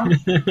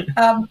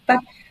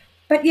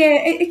 But yeah,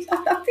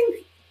 I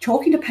think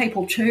talking to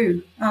people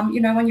too.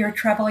 When you're a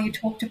traveller, you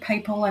talk to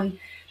people and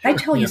they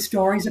tell you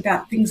stories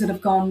about things that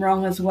have gone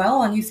wrong as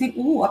well, and you think,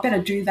 "Oh, I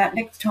better do that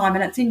next time."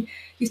 And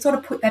you sort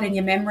of put that in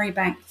your memory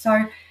bank.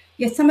 So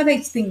yeah, some of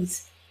these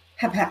things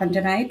have happened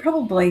to me,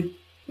 probably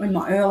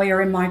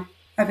earlier in my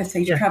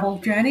overseas travel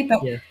journey,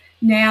 but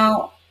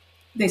now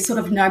they're sort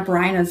of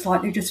no-brainers,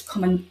 like they're just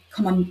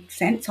common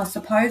sense, I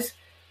suppose.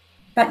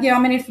 But yeah, I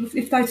mean,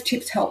 if those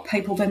tips help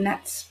people, then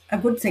that's a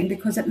good thing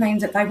because it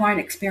means that they won't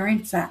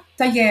experience that.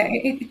 So yeah,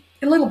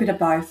 a little bit of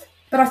both.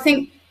 But I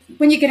think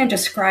when you get into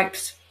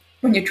scrapes,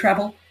 when you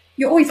travel,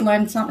 you always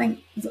learn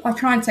something. I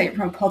try and see it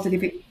from a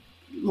positive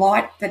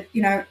light that,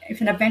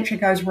 if an adventure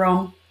goes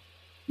wrong,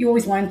 you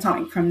always learn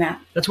something from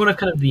that. That's one of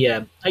kind of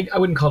the, I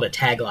wouldn't call it a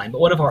tagline, but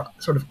one of our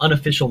sort of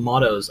unofficial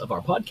mottos of our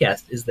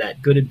podcast is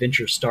that good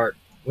adventures start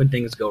when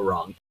things go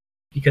wrong.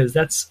 Because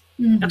that's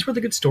where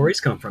the good stories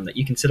come from that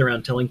you can sit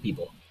around telling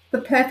people.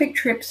 The perfect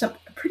trips are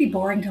pretty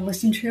boring to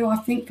listen to, I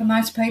think, for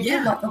most people.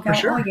 Yeah, like they'll go,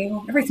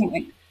 well,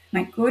 everything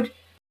went good.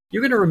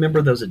 You're going to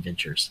remember those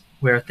adventures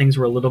where things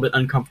were a little bit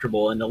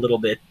uncomfortable and a little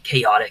bit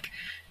chaotic,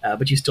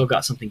 but you still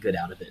got something good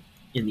out of it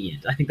in the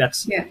end. I think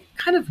that's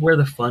kind of where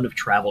the fun of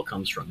travel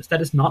comes from, is that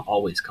it's not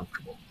always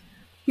comfortable.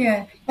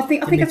 Yeah, I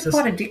think it's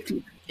quite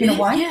addictive in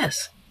a way.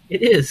 Yes,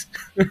 it is.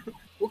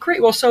 Well,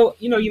 great. Well, so,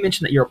 you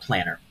mentioned that you're a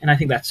planner, and I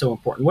think that's so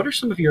important. What are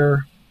some of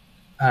your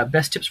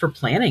best tips for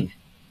planning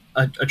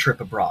a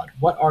trip abroad?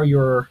 What are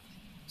your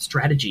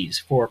strategies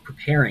for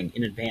preparing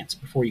in advance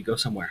before you go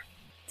somewhere?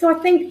 So I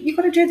think you've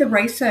got to do the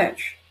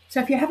research.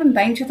 So if you haven't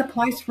been to the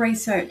place,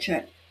 research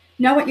it.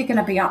 Know what you're going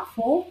to be up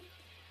for.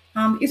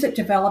 Is it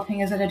developing?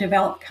 Is it a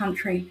developed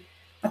country?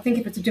 I think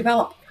if it's a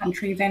developed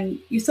country, then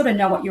you sort of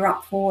know what you're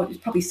up for. It's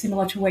probably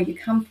similar to where you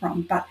come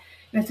from. But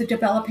if it's a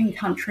developing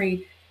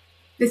country,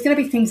 there's going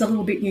to be things a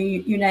little bit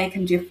unique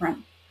and different.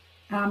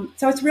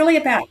 So it's really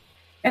about,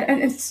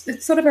 and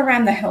it's sort of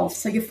around the health.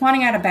 So you're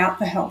finding out about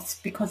the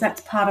health because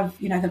that's part of,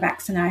 the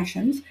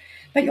vaccinations.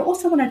 But you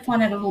also want to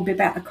find out a little bit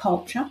about the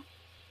culture.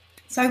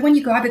 So when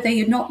you go over there,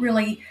 you're not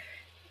really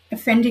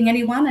offending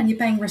anyone and you're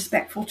being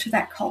respectful to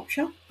that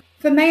culture.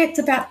 For me, it's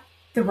about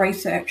the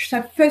research.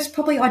 So first,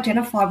 probably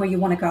identify where you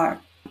want to go.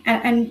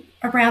 And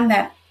around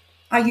that,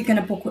 are you going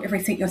to book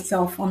everything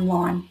yourself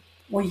online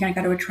or are you going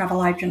to go to a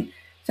travel agent?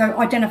 So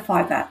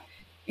identify that.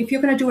 If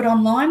you're going to do it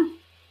online,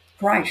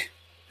 great.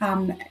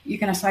 You're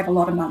going to save a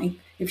lot of money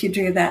if you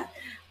do that.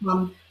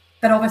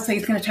 But obviously,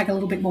 it's going to take a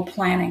little bit more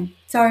planning.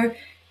 So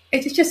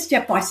it's just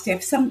step by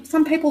step.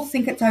 Some people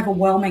think it's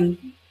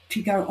overwhelming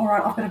to go, all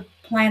right, I've got to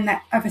plan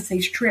that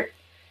overseas trip.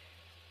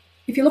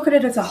 If you look at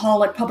it as a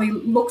whole, it probably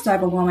looks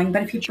overwhelming,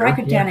 but if you break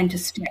it down into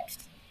steps,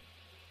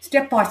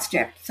 step by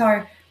step.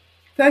 So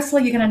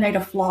firstly, you're going to need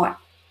a flight.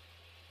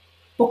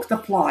 Book the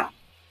flight.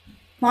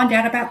 Find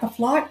out about the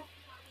flight.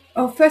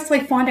 Well,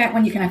 firstly, find out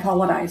when you can have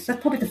holidays.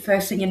 That's probably the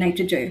first thing you need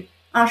to do.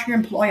 Ask your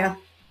employer,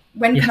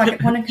 when can I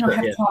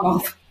have time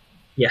off?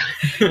 Yeah.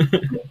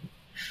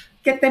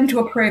 Get them to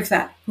approve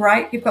that.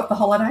 Great, you've got the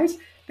holidays.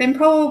 Then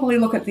probably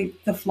look at the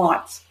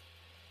flights.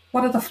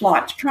 What are the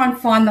flights? Try and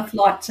find the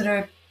flights that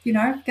are,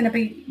 going to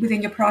be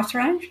within your price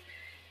range.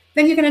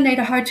 Then you're going to need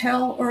a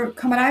hotel or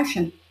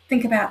accommodation.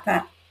 Think about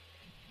that.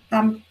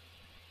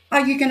 Are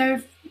you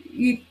going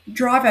to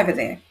drive over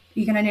there?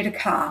 You're going to need a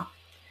car.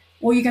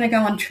 Or you're going to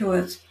go on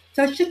tours.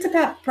 So it's just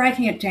about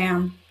breaking it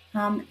down.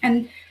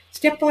 And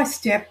step by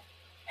step,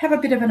 have a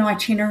bit of an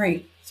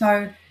itinerary.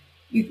 So,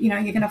 you're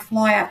going to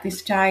fly out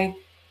this day.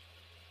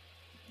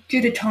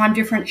 Due to time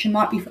difference, you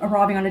might be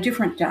arriving on a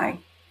different day.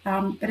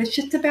 But it's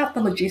just about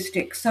the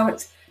logistics. So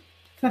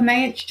for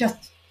me, it's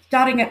just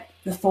starting at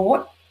the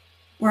thought,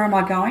 where am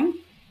I going?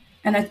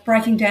 And it's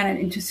breaking down it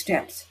into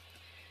steps.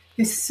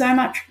 There's so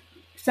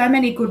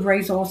many good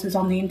resources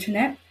on the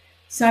internet,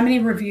 so many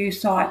review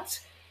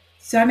sites,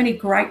 so many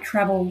great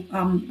travel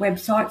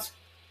websites.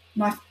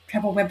 My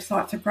travel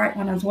website's a great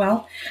one as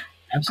well.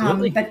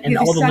 Absolutely. And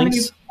all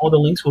the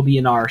links will be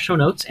in our show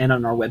notes and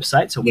on our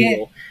website. So we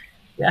will,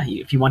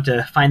 if you want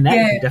to find that,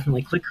 you can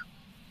definitely click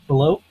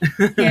below.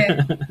 But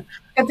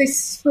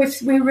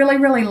we're really,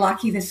 really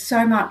lucky. There's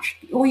so much.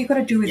 All you've got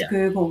to do is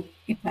Google,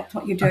 if that's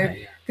what you do.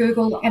 Okay,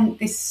 Google, and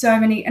there's so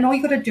many. And all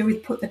you've got to do is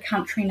put the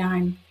country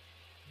name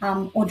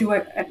or do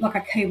like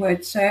a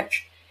keyword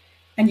search,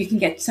 and you can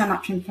get so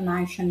much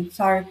information.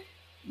 So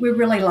we're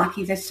really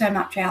lucky. There's so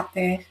much out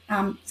there.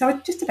 So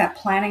it's just about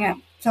planning it.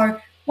 So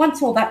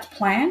once all that's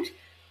planned,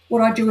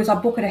 what I do is I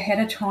book it ahead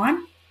of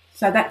time.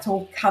 So that's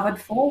all covered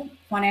for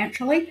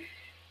financially.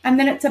 And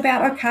then it's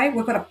about, okay,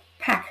 we've got to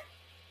pack.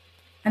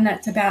 And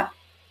that's about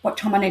what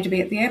time I need to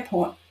be at the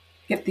airport,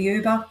 get the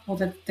Uber or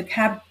the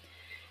cab.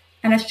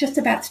 And it's just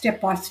about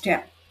step by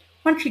step.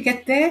 Once you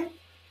get there,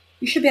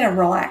 you should be able to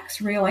relax,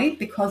 really,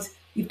 because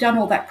you've done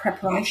all that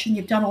preparation,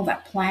 you've done all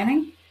that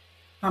planning.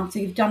 So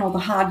you've done all the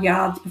hard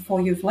yards before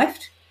you've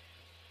left.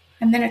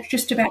 And then it's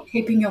just about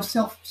keeping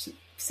yourself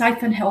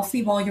safe and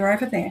healthy while you're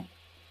over there.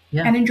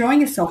 Yeah. And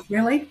enjoying yourself,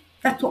 really.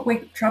 That's what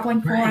we're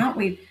traveling for, aren't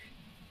we?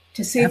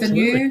 To see the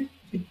new,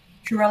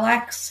 to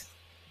relax,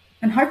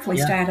 and hopefully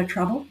stay out of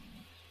trouble.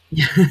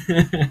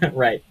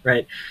 Right.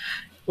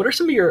 What are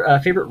some of your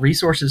favorite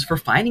resources for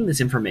finding this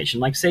information?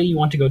 Like, say you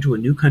want to go to a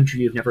new country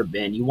you've never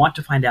been. You want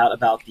to find out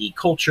about the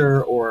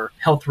culture or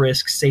health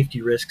risks,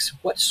 safety risks.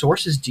 What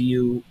sources do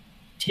you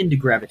tend to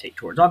gravitate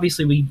towards?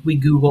 Obviously, we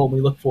Google and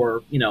we look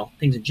for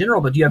things in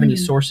general, but do you have any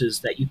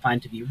sources that you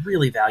find to be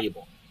really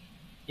valuable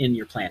in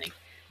your planning?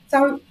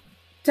 So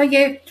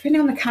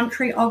depending on the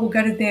country, I will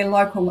go to their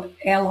local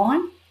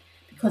airline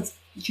because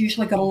it's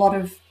usually got a lot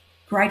of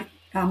great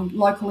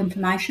local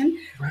information.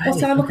 Right.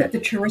 Also, I look at the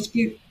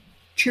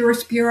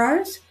tourist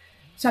bureaus.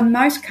 So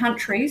most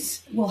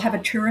countries will have a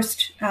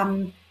tourist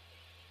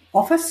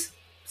office.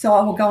 So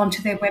I will go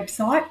onto their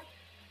website.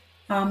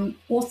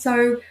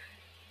 Also,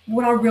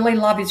 what I really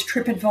love is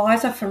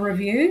TripAdvisor for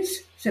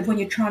reviews. So when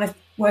you're trying to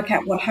work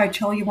out what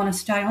hotel you want to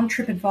stay on,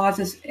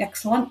 TripAdvisor's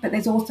excellent, but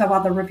there's also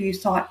other review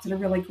sites that are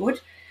really good.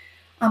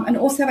 And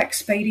also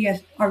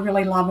Expedia I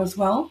really love as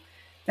well.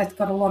 That's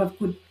got a lot of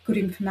good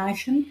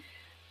information.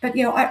 But,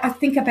 I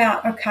think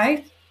about,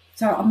 okay,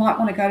 so I might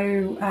want to go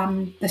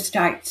to the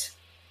States.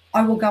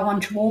 I will go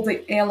onto all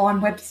the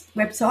airline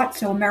websites,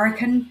 so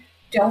American,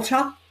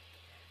 Delta,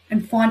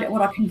 and find out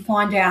what I can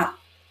find out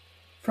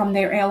from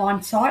their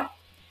airline site.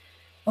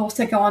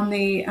 Also go on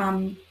the,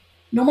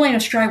 normally in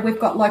Australia, we've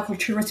got local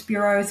tourist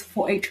bureaus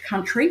for each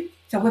country.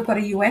 So we've got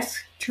a US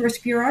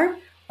tourist bureau.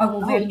 I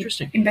will then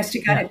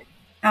investigate it.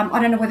 I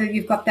don't know whether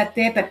you've got that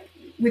there, but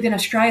within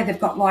Australia, they've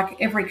got like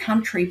every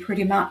country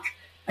pretty much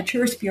a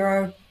tourist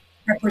bureau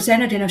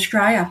represented in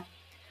Australia.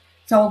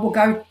 So I will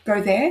go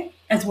there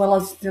as well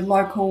as the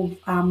local,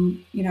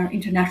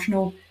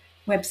 international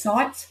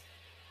websites.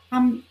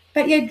 But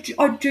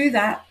I'd do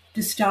that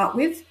to start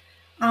with.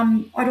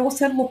 I'd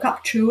also look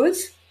up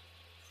tours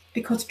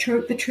because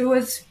the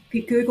tours, if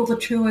you Google the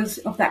tours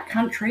of that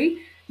country,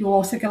 you'll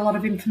also get a lot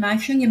of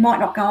information. You might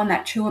not go on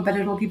that tour, but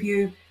it'll give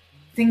you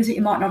things that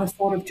you might not have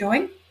thought of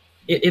doing.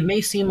 It may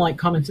seem like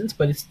common sense,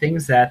 but it's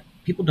things that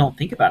people don't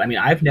think about. I mean,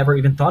 I've never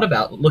even thought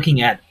about looking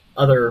at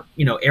other,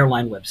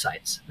 airline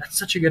websites. That's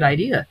such a good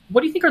idea.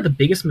 What do you think are the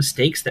biggest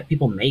mistakes that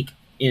people make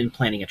in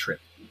planning a trip?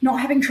 Not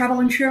having travel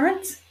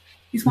insurance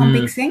is one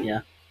big thing.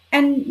 Yeah.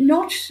 And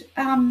not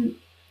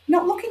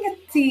looking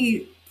at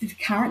the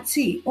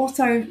currency.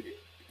 Also,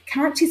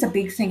 currency is a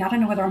big thing. I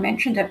don't know whether I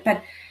mentioned it,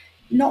 but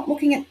not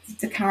looking at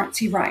the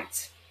currency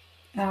rates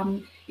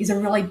is a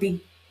really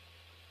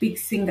big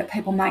thing that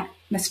people make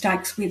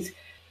mistakes with.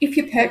 If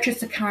you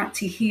purchase a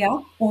currency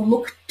here or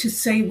look to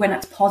see when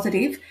it's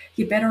positive,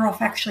 you're better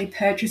off actually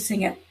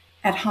purchasing it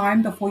at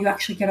home before you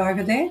actually get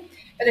over there.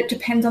 But it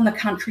depends on the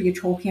country you're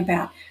talking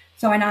about.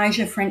 So in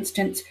Asia, for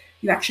instance,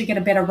 you actually get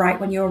a better rate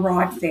when you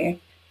arrive there.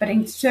 But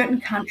in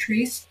certain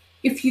countries,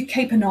 if you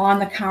keep an eye on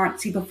the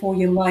currency before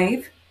you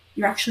leave,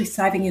 you're actually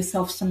saving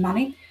yourself some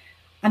money.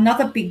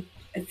 Another big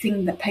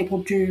thing that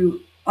people do,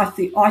 I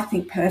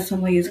think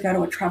personally, is go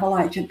to a travel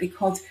agent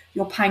because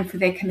you're paying for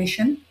their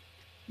commission.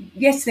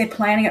 Yes, they're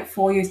planning it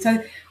for you.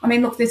 So, I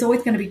mean, look, there's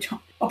always going to be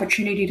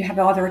opportunity to have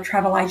either a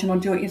travel agent or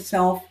do it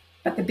yourself.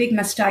 But the big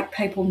mistake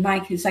people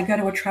make is they go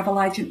to a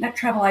travel agent. That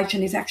travel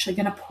agent is actually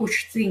going to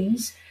push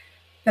things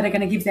that are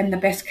going to give them the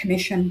best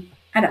commission.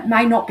 And it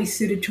may not be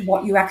suited to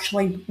what you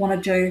actually want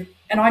to do.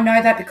 And I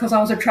know that because I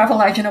was a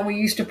travel agent and we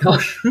used to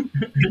push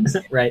things.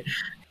 Right.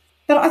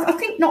 But I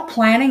think not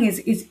planning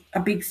is a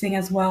big thing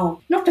as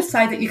well. Not to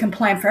say that you can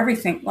plan for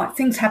everything. Like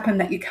things happen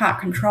that you can't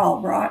control,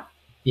 right?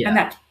 Yeah. And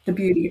that's the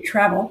beauty of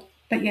travel.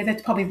 But yeah,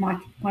 that's probably my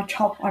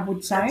top, I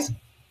would say.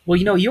 Well,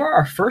 you are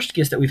our first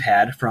guest that we've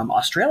had from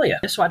Australia.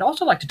 So I'd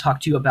also like to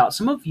talk to you about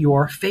some of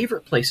your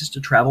favorite places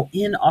to travel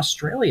in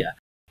Australia.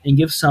 and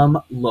give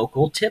some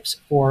local tips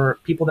for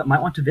people that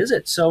might want to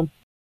visit. So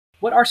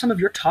what are some of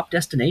your top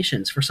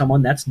destinations for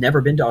someone that's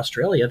never been to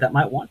Australia that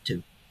might want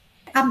to?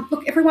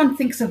 Look, everyone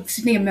thinks of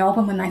Sydney and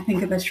Melbourne when they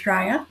think of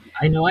Australia.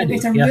 I know I do.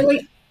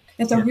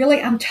 There's a really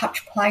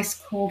untouched place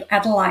called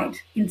Adelaide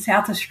in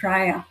South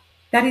Australia.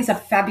 That is a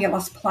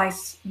fabulous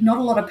place. Not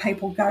a lot of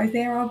people go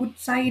there, I would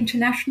say,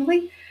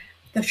 internationally.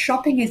 The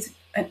shopping is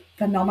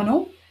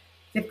phenomenal.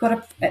 They've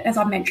got, as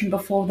I mentioned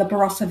before, the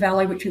Barossa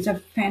Valley, which is a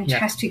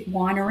fantastic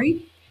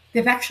winery.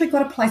 They've actually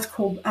got a place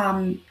called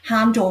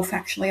Harndorf,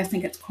 actually, I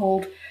think it's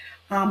called,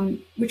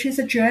 which is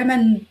a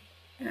German,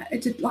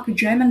 like a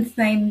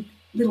German-themed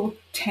little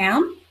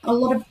town. A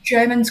lot of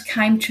Germans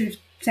came to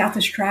South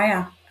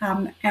Australia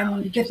and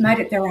they've made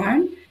it their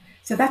own.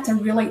 So that's a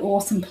really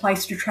awesome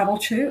place to travel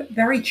to,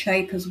 very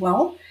cheap as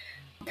well.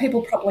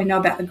 People probably know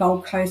about the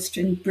Gold Coast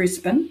in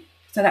Brisbane,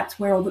 so that's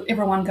where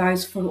everyone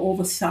goes for all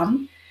the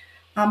sun.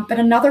 But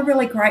another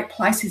really great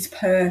place is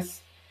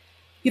Perth.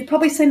 You've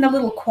probably seen the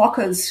little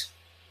quokkas,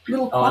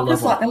 like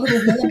the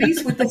little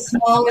wallabies with the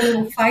smiley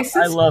little faces.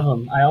 I love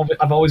them.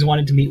 I've always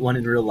wanted to meet one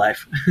in real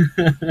life.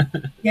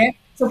 Yeah.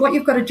 So what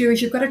you've got to do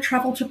is you've got to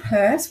travel to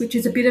Perth, which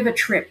is a bit of a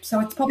trip. So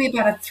it's probably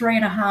about a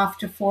 3.5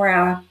 to 4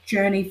 hour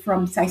journey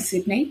from, say,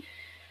 Sydney.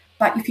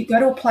 But if you go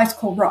to a place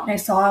called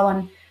Rottnest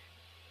Island,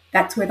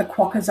 that's where the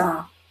quokkas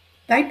are.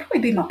 They'd probably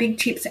be my big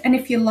tips. And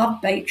if you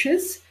love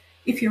beaches,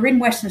 if you're in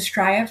Western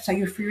Australia, so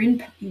if you're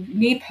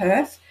near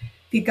Perth,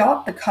 if you go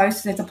up the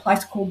coast, there's a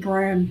place called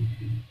Broome.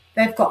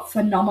 They've got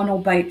phenomenal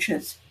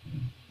beaches.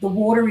 The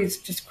water is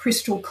just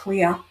crystal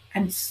clear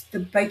and the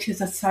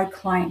beaches are so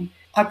clean.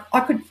 I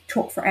could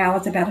talk for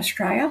hours about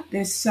Australia.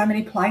 There's so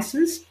many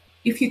places.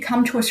 If you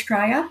come to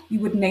Australia, you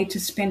would need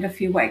to spend a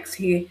few weeks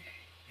here.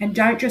 And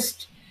don't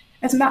just,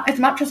 as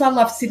much as I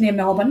love Sydney and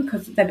Melbourne,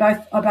 because I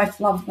both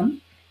love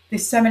them,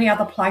 there's so many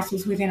other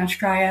places within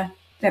Australia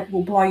that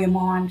will blow your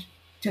mind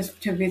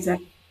just to visit.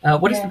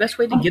 What is the best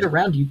way to get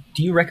around?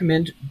 Do you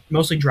recommend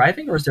mostly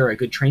driving, or is there a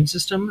good train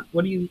system?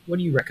 What do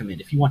you recommend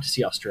if you want to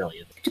see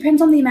Australia? It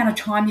depends on the amount of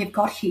time you've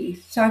got here.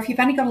 So if you've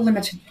only got a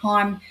limited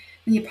time,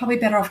 then you're probably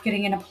better off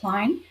getting in a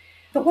plane.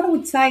 But what I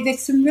would say,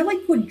 there's some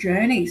really good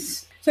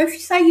journeys. So if you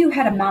say you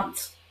had a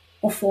month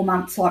or 4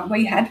 months like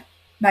we had,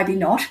 maybe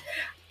not.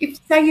 If,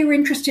 say, you're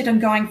interested in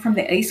going from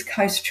the east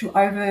coast to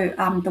over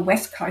the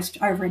west coast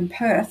over in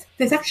Perth,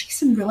 there's actually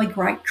some really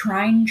great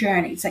train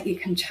journeys that you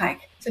can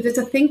take. So there's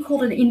a thing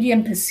called an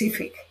Indian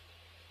Pacific,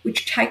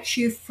 which takes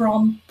you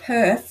from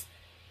Perth,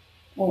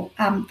 or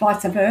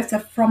vice versa,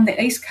 from the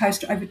east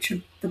coast over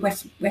to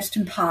the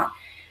western part.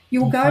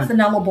 You'll go over the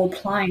Nullarbor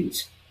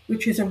Plains,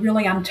 which is a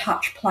really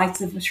untouched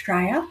place of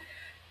Australia.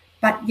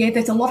 But yeah,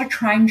 there's a lot of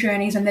train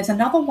journeys, and there's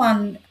another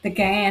one, the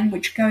GAN,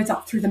 which goes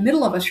up through the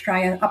middle of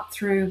Australia, up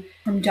through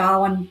from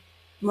Darwin,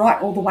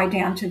 right all the way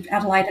down to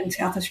Adelaide and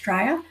South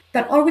Australia.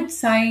 But I would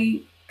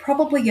say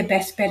probably your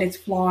best bet is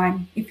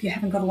flying if you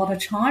haven't got a lot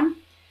of time.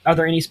 Are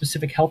there any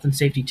specific health and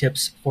safety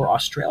tips for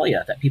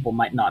Australia that people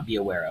might not be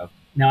aware of?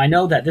 Now, I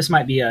know that this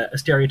might be a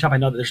stereotype. I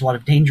know that there's a lot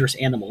of dangerous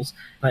animals,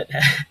 but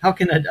how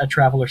can a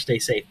traveler stay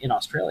safe in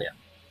Australia?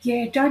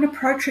 Yeah, don't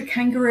approach a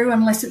kangaroo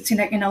unless it's in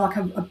like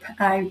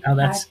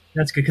that's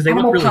good, because they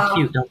look really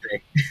cute, don't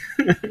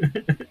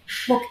they?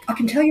 Look, I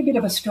can tell you a bit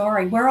of a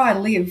story. Where I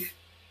live,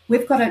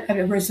 we've got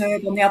a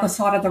reserve on the other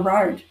side of the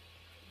road,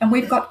 and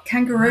we've got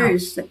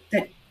kangaroos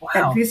that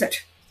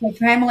visit. So a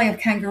family of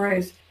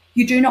kangaroos.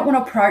 You do not want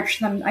to approach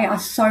them. They are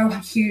so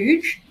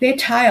huge. Their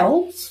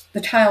tails, the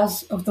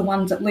tails of the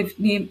ones that live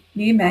near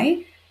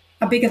me,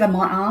 are bigger than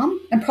my arm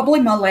and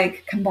probably my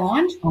leg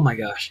combined. Oh, my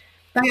gosh.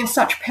 They are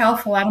such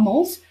powerful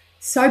animals.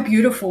 So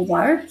beautiful,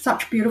 though.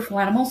 Such beautiful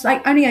animals.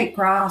 They only eat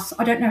grass.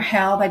 I don't know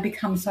how they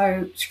become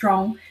so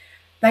strong.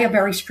 They are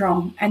very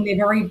strong, and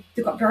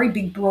they've got very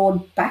big,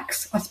 broad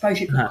backs, I suppose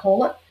you could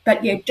call it.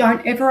 But, yeah,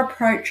 don't ever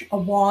approach a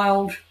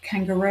wild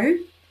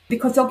kangaroo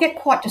because they'll get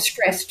quite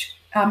distressed.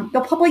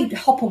 They'll probably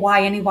hop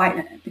away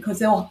anyway because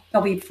they'll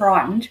be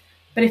frightened.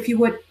 But if you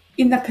were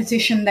in the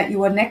position that you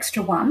were next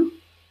to one,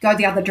 go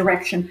the other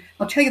direction.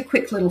 I'll tell you a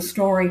quick little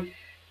story.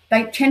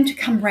 They tend to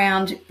come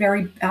round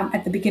very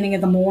at the beginning of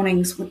the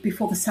mornings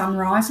before the sun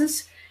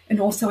rises, and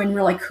also in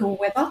really cool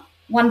weather.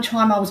 One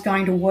time I was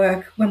going to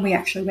work, when we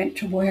actually went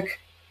to work,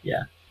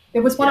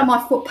 there was one of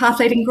my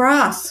footpaths eating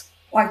grass.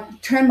 I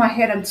turned my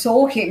head and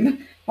saw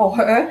him or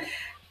her,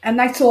 and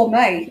they saw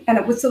me, and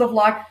it was sort of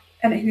like,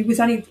 and he was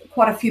only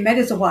quite a few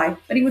metres away,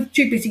 but he was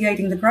too busy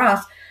eating the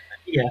grass.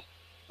 Yeah.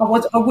 I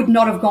would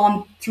not have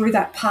gone through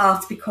that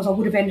path because I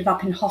would have ended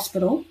up in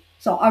hospital.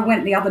 So I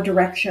went the other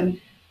direction,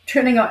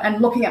 turning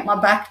and looking at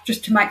my back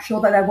just to make sure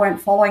that they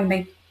weren't following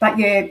me. But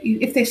yeah,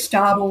 if they're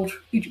startled,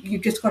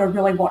 you've just got to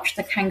really watch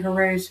the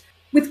kangaroos.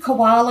 With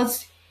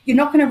koalas, you're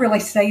not going to really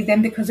see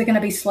them because they're going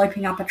to be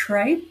sleeping up a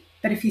tree.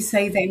 But if you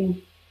see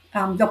them,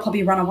 they'll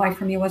probably run away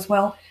from you as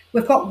well.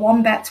 We've got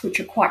wombats,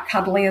 which are quite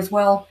cuddly as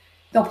well.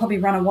 They'll probably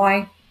run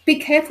away. Be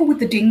careful with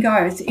the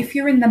dingoes. If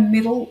you're in the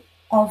middle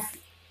of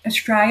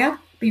Australia,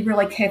 be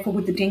really careful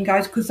with the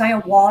dingoes because they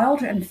are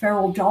wild and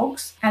feral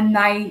dogs, and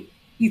they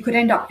you could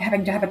end up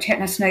having to have a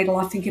tetanus needle,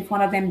 I think, if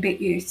one of them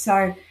bit you.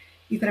 So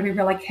you've got to be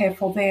really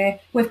careful there.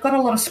 We've got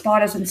a lot of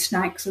spiders and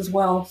snakes as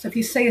well. So if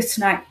you see a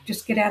snake,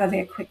 just get out of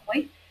there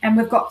quickly. And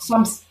we've got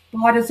some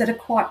spiders that are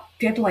quite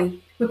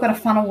deadly. We've got a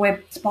funnel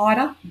web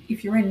spider,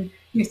 if you're in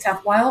New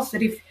South Wales,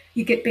 that if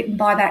you get bitten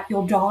by that,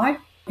 you'll die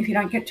if you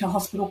don't get to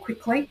hospital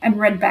quickly. And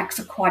redbacks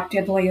are quite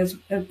deadly.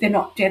 They're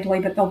not deadly,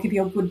 but they'll give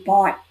you a good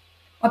bite.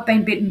 I've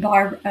been bitten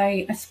by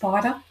a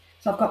spider,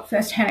 so I've got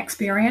first-hand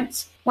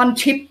experience. One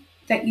tip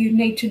that you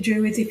need to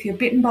do is if you're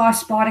bitten by a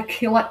spider,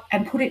 kill it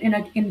and put it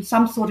in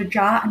some sort of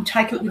jar and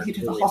take it with you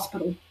to the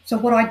hospital. So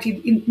what I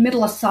did in the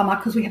middle of summer,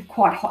 because we have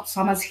quite hot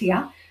summers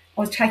here,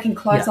 I was taking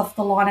clothes off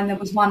the line and there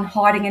was one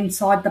hiding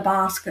inside the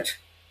basket.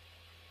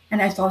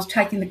 And as I was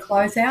taking the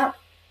clothes out,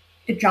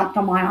 it jumped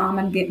on my arm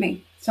and bit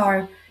me.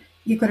 So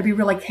you've got to be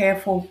really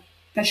careful,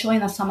 especially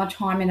in the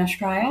summertime in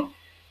Australia.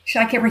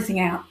 Shake everything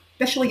out,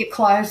 especially your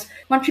clothes.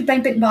 Once you've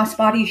been bitten by a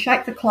spider, you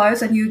shake the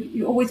clothes and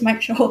you always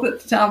make sure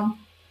that,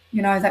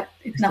 that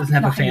it's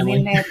nothing's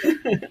in there.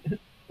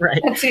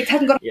 Right. That's it. It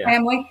hasn't got a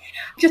family.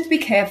 Just be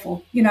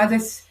careful.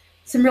 There's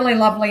some really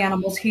lovely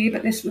animals here,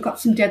 but we've got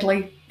some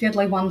deadly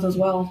ones as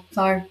well.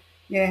 So,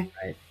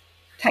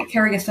 take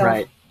care of yourself.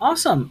 Right.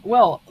 Awesome.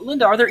 Well,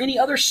 Linda, are there any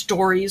other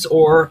stories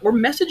or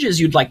messages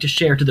you'd like to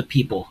share to the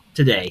people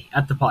today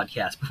at the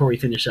podcast before we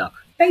finish up?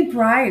 Be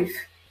brave.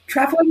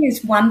 Traveling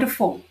is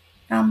wonderful.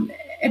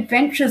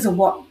 Adventures are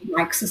what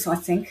makes us, I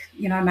think,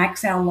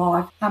 makes our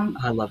life.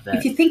 I love that.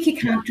 If you think you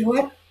can't do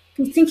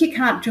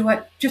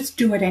it, just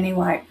do it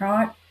anyway,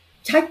 right?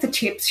 Take the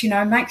tips,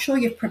 make sure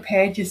you've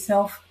prepared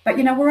yourself. But,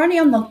 we're only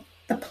on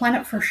the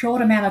planet for a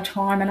short amount of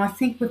time, and I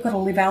think we've got to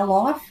live our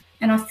life.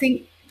 And I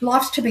think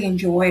life's to be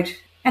enjoyed.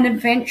 An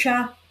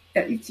adventure,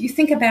 you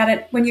think about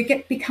it, when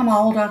you become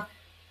older,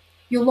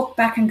 you'll look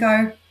back and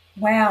go,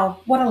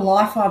 wow, what a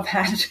life I've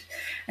had.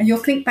 And you'll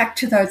think back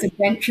to those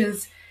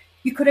adventures.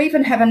 You could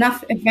even have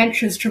enough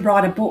adventures to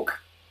write a book,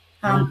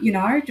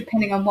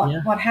 depending on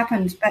what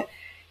happens. But,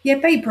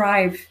 be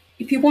brave.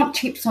 If you want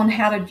tips on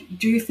how to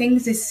do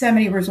things, there's so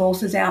many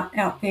resources out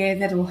there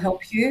that will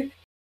help you.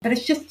 But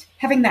it's just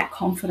having that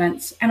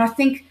confidence. And I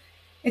think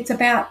it's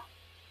about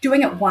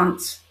doing it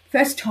once.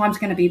 First time's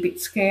going to be a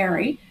bit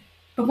scary.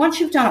 But once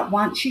you've done it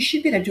once, you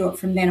should be able to do it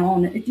from then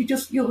on.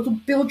 You'll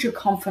build your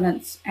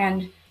confidence,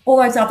 and all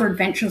those other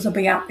adventures will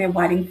be out there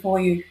waiting for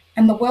you.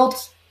 And the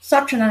world's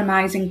such an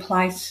amazing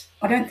place.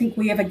 I don't think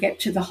we ever get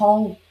to the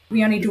whole.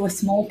 We only do a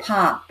small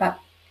part, but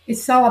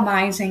it's so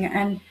amazing.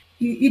 And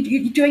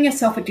you're doing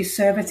yourself a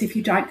disservice if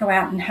you don't go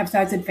out and have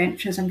those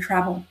adventures and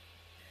travel.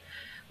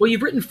 Well,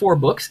 you've written 4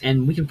 books,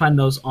 and we can find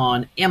those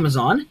on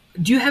Amazon.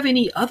 Do you have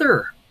any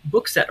other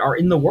books that are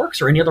in the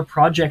works, or any other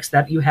projects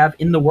that you have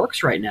in the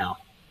works right now?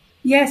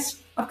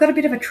 Yes, I've got a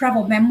bit of a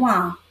travel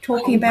memoir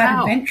talking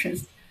about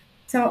adventures.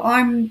 So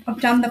I've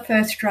done the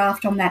first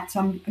draft on that, so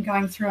I'm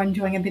going through and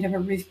doing a bit of a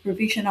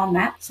revision on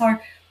that. So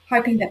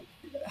hoping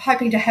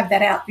to have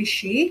that out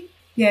this year.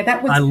 Yeah,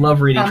 that was. I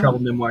love reading travel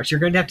memoirs. You're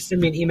going to have to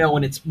send me an email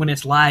when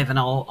it's live, and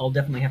I'll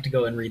definitely have to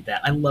go and read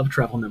that. I love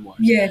travel memoirs.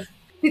 Yes,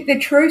 they're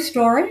true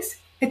stories.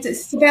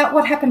 It's about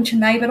what happened to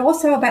me, but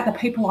also about the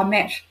people I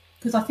met,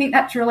 because I think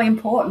that's really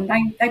important.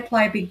 They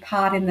play a big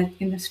part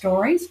in the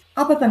stories.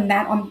 Other than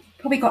that, I'm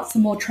probably got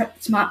some more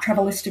Smart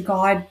Travelista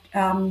Guide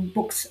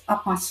books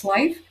up my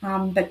sleeve,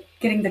 but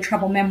getting the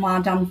travel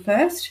memoir done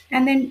first.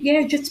 And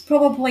then, just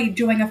probably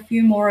doing a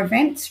few more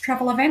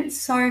travel events.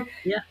 So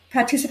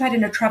participated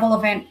in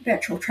a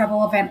virtual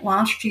travel event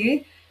last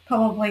year,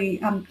 probably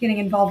getting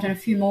involved in a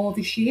few more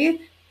this year.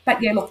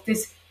 But look,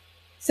 there's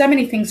so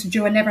many things to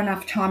do and never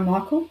enough time,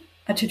 Michael,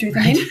 to do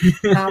them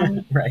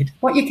in. Right.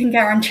 What you can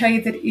guarantee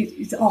that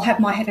is I'll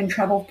have my head in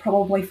travel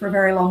probably for a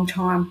very long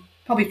time,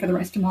 probably for the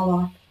rest of my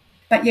life.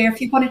 But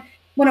if you want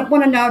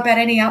to know about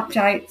any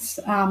updates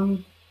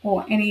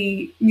or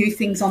any new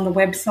things on the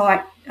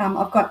website,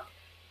 I've got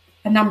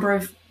a number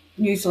of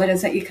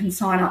newsletters that you can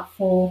sign up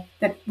for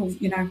that will,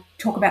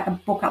 talk about the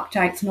book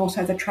updates and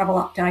also the travel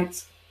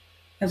updates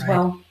as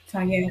well. So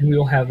and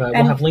we'll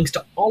have links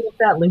to all of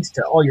that, links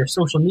to all your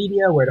social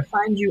media, where to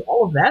find you,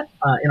 all of that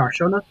in our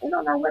show notes and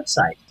on our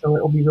website. So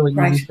it'll be really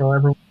easy for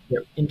everyone to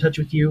get in touch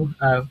with you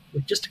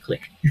with just a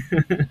click.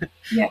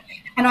 Yeah,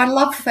 and I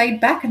love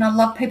feedback and I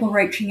love people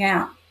reaching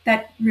out.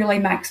 That really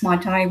makes my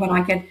day when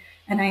I get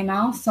an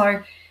email.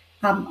 So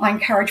I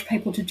encourage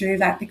people to do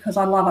that because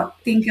I love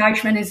it. The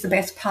engagement is the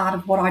best part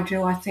of what I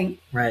do, I think.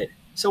 Right.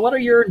 So what are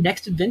your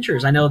next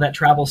adventures? I know that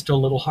travel's still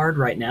a little hard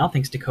right now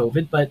thanks to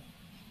COVID, but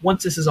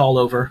once this is all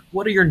over,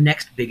 what are your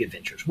next big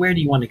adventures? Where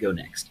do you want to go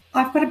next?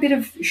 I've got a bit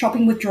of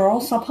shopping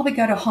withdrawal, so I'll probably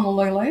go to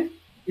Honolulu.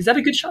 Is that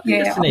a good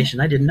shopping destination?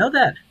 I didn't know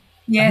that.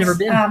 Yes. I've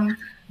never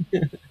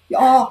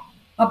been.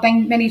 I've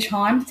been many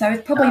times, so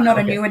it's probably not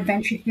a new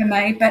adventure for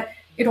me, but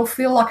it'll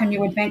feel like a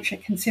new adventure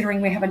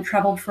considering we haven't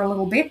travelled for a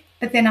little bit.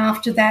 But then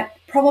after that,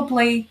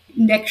 probably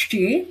next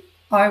year,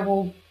 I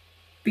will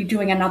be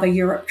doing another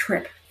Europe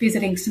trip,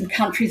 visiting some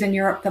countries in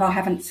Europe that I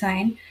haven't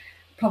seen.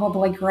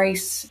 Probably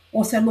Greece.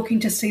 Also looking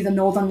to see the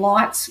Northern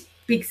Lights.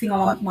 Big thing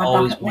on my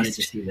bucket list. Always wanted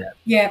to see that.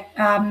 Yeah.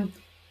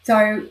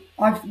 So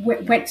I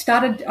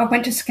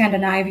went to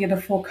Scandinavia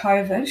before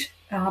COVID,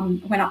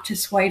 went up to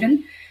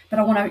Sweden, but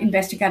I want to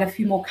investigate a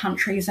few more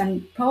countries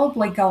and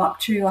probably go up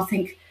to, I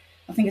think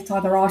it's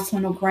either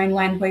Iceland or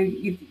Greenland, where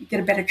you get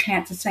a better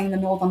chance of seeing the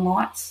Northern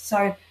Lights.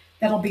 So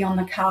that'll be on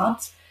the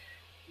cards.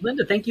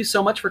 Linda, thank you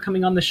so much for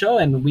coming on the show.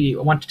 And we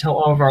want to tell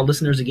all of our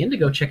listeners again to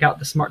go check out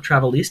The Smart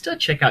Travelista,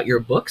 check out your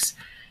books.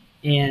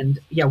 And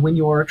yeah, when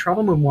your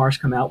travel memoirs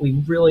come out, we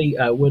really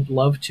would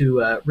love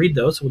to read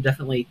those. So we'll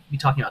definitely be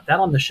talking about that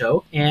on the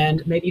show.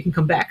 And maybe you can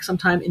come back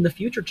sometime in the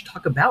future to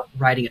talk about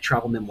writing a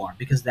travel memoir,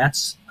 because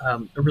that's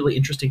a really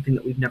interesting thing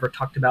that we've never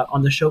talked about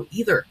on the show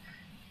either.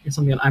 It's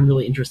something that I'm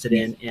really interested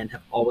in and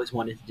have always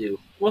wanted to do.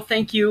 Well,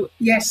 thank you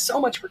so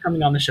much for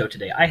coming on the show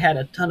today. I had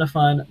a ton of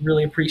fun.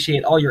 Really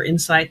appreciate all your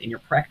insight and your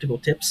practical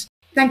tips.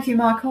 Thank you,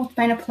 Michael. It's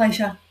been a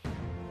pleasure.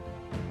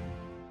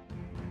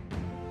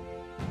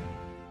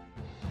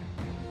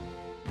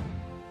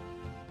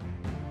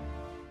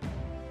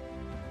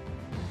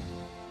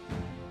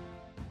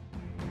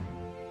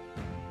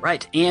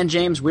 Right. And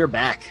James, we're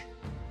back.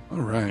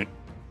 All right.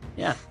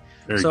 Yeah.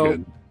 Very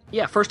good.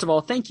 Yeah, first of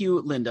all, thank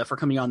you, Linda, for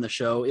coming on the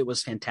show. It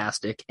was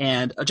fantastic.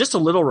 And just a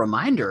little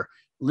reminder,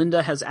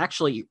 Linda has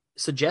actually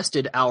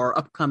suggested our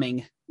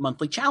upcoming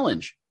monthly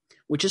challenge,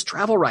 which is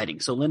travel writing.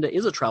 So Linda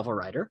is a travel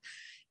writer,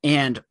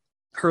 and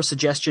her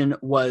suggestion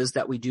was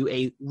that we do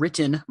a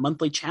written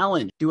monthly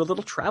challenge, do a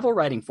little travel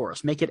writing for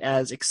us, make it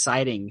as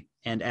exciting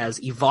and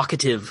as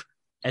evocative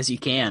as you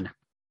can.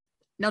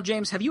 Now,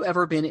 James, have you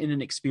ever been in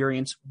an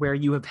experience where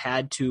you have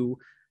had to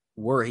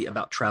worry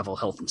about travel,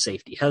 health, and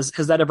safety? Has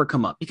that ever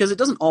come up? Because it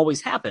doesn't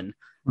always happen.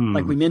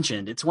 Like we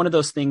mentioned, it's one of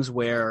those things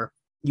where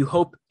you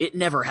hope it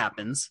never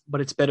happens,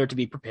 but it's better to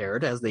be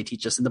prepared, as they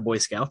teach us in the Boy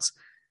Scouts.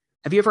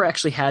 Have you ever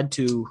actually had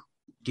to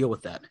deal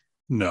with that?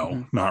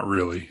 No, not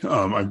really.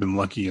 I've been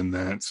lucky in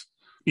that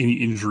any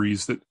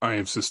injuries that I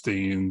have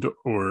sustained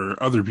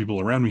or other people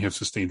around me have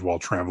sustained while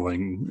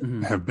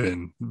traveling have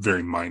been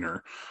very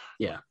minor.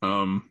 Yeah.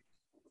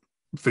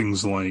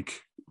 Things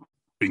like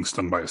being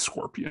stung by a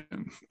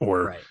scorpion,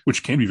 or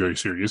which can be very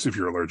serious if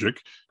you're allergic.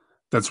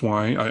 That's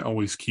why I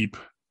always keep,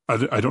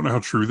 I don't know how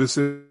true this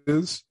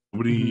is.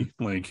 Nobody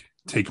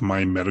take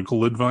my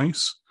medical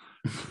advice.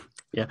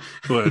 Yeah.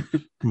 But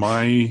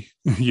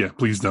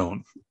please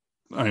don't.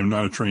 I am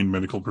not a trained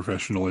medical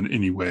professional in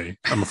any way.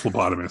 I'm a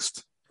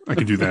phlebotomist. I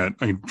can do that.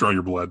 I can draw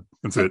your blood.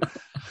 That's it.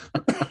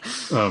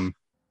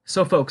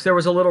 So folks, there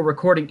was a little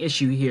recording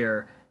issue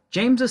here.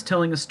 James is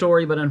telling a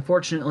story, but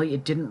unfortunately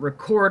it didn't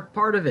record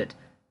part of it.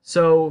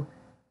 So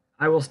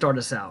I will start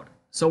us out.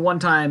 So one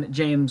time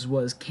James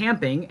was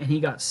camping and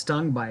he got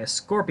stung by a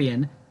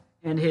scorpion,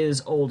 and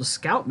his old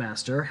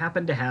scoutmaster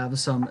happened to have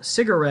some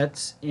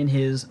cigarettes in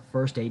his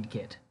first aid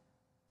kit.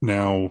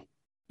 Now,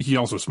 he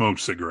also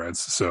smoked cigarettes,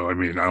 so I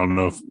mean, I don't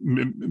know if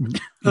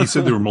he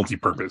said they were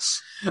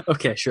multi-purpose.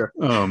 Okay, sure.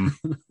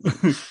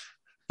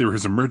 They were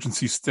his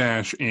emergency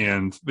stash,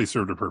 and they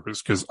served a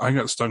purpose, because I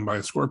got stung by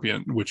a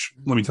scorpion, which,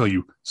 let me tell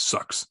you,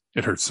 sucks.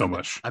 It hurts so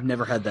much. I've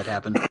never had that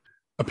happen.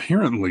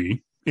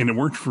 Apparently, and it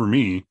worked for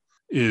me,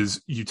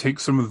 is you take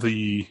some of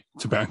the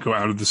tobacco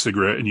out of the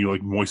cigarette and you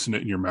moisten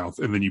it in your mouth,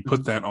 and then you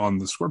put that on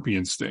the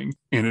scorpion sting,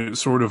 and it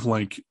sort of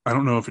I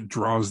don't know if it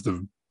draws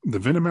the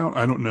venom out.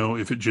 I don't know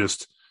if it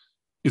just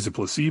is a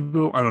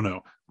placebo. I don't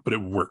know, but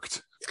it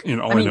worked.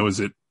 And I know is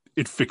it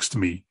fixed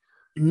me.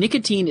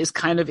 Nicotine is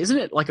isn't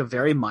it like a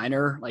very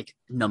minor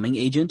numbing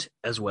agent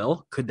as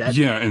well? Could that?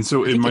 Yeah, and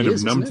so it might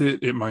have numbed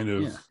it. It might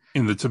have. Yeah.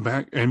 In the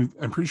tobacco, and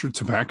I'm pretty sure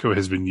tobacco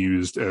has been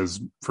used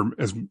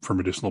for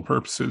medicinal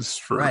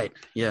purposes. Right.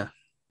 Yeah.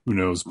 Who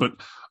knows? But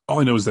all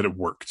I know is that it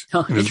worked.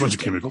 And there's a bunch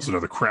of chemicals and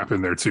other crap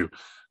in there too.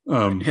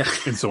 And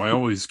so I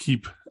always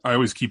keep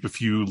a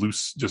few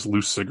loose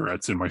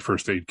cigarettes in my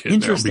first aid kit.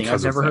 Interesting.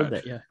 I've never heard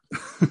that.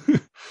 Yeah.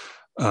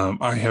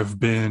 I have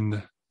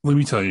been. Let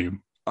me tell you,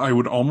 I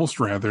would almost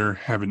rather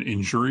have an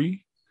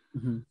injury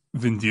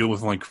than deal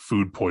with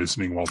food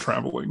poisoning while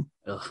traveling.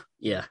 Ugh,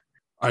 yeah.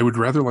 I would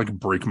rather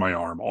break my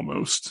arm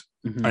almost.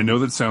 I know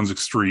that sounds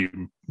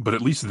extreme, but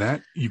at least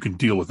that you can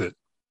deal with it.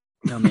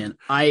 No, man.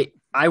 I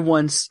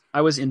was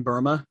in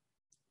Burma.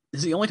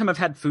 This is the only time I've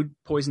had food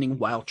poisoning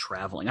while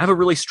traveling. I have a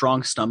really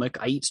strong stomach.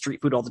 I eat street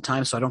food all the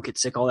time, so I don't get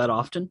sick all that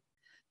often.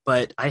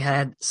 But I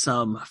had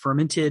some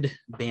fermented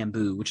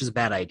bamboo, which is a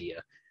bad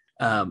idea.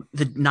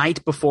 The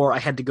night before, I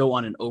had to go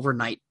on an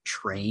overnight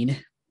train,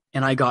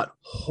 and I got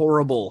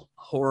horrible,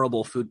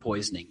 horrible food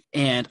poisoning.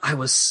 And I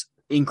was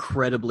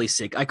incredibly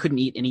sick. I couldn't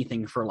eat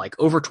anything for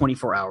over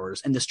 24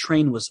 hours, and this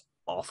train was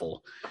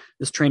awful.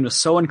 This train was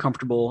so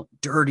uncomfortable,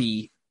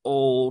 dirty,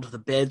 old. The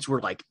beds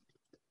were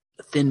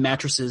thin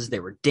mattresses. They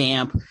were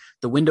damp.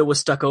 The window was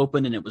stuck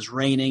open, and it was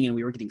raining, and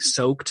we were getting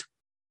soaked.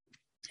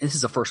 This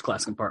is a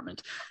first-class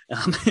compartment.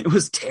 It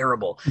was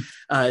terrible.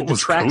 What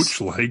was tracks,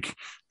 coach like?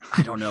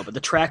 I don't know, but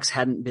the tracks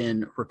hadn't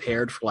been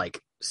repaired for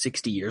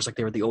 60 years.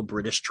 They were the old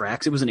British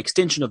tracks. It was an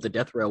extension of the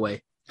death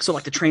railway. So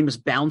the train was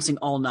bouncing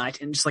all night,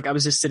 and just I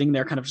was just sitting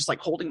there kind of just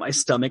holding my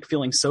stomach,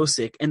 feeling so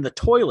sick. And the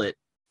toilet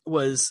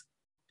was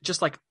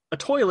just a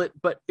toilet,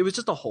 but it was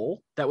just a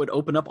hole that would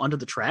open up onto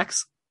the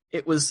tracks.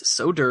 It was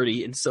so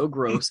dirty and so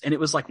gross, and it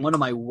was like one of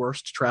my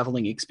worst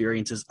traveling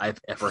experiences I've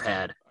ever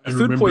had.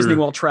 Food poisoning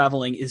while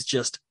traveling is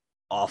just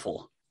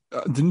awful.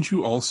 Didn't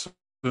you also,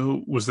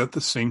 was that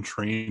the same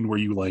train where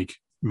you like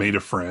made a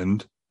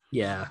friend?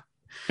 Yeah.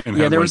 And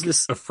had, there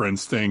was a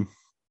friend's thing.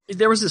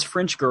 There was this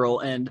French girl,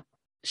 and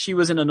she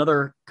was in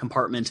another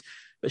compartment,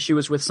 but she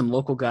was with some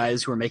local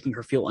guys who were making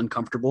her feel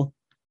uncomfortable.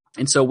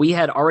 And so we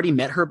had already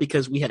met her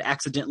because we had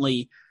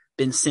accidentally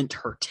been sent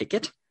her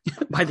ticket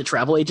by the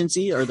travel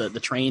agency or the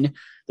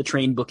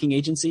train booking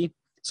agency.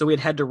 So we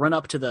had to run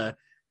up to the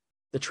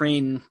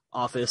train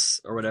office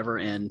or whatever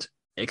and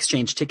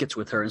exchange tickets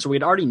with her. And so we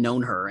had already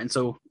known her. And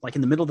so like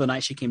in the middle of the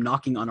night, she came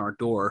knocking on our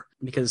door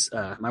because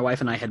my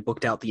wife and I had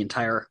booked out the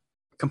entire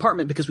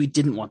compartment because we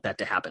didn't want that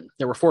to happen.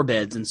 There were 4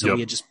 beds. And so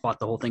we had just bought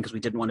the whole thing because we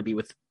didn't want to be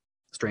with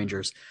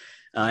strangers.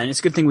 And it's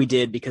a good thing we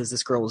did because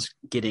this girl was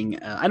getting,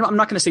 I'm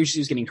not going to say she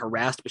was getting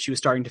harassed, but she was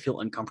starting to feel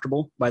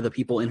uncomfortable by the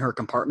people in her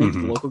compartment,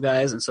 the local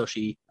guys. And so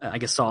she, I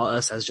guess, saw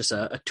us as just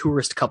a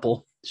tourist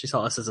couple. She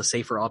saw us as a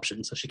safer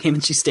option. So she came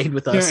and she stayed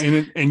with us.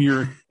 Yeah, and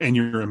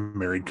you're a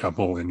married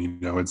couple,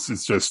 and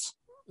it's just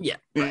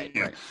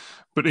right.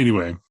 But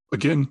anyway,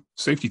 again,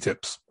 safety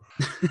tips.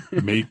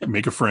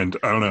 Make a friend.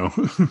 I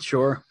don't know.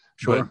 Sure.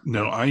 But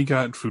no, I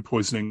got food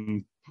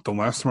poisoning the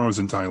last time I was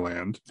in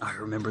Thailand. I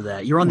remember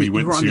that. You were on the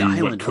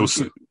island.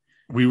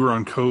 We were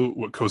on Koh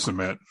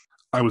Samet.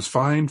 I was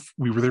fine.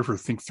 We were there for I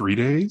think 3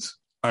 days.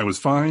 I was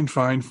fine,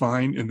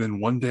 and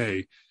then one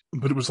day.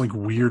 But it was like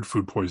weird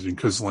food poisoning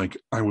because like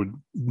the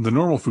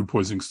normal food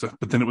poisoning stuff,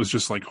 but then it was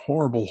just like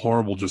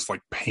horrible, just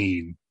like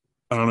pain.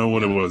 I don't know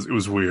what it was. It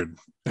was weird.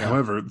 Yeah.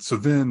 However, so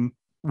then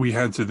we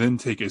had to then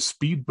take a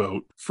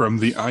speedboat from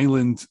the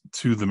island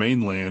to the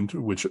mainland,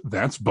 which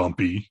that's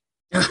bumpy.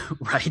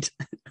 Right.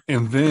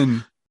 And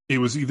then it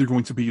was either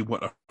going to be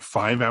a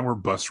 5-hour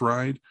bus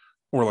ride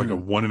or like a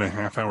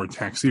 1.5 hour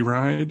taxi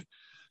ride.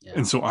 Yeah.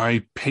 And so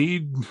I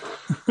paid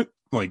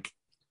like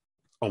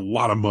a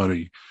lot of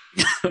money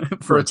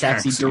for a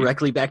taxi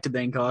directly back to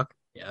Bangkok.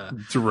 Yeah.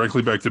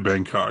 Directly back to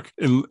Bangkok.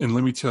 And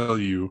let me tell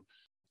you,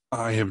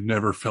 I have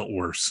never felt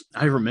worse.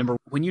 I remember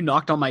when you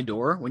knocked on my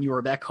door, when you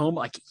were back home,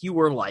 like you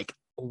were like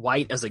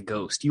white as a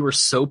ghost. You were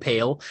so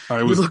pale.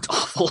 You looked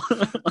awful.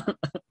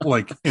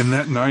 Like, and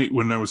that night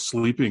when I was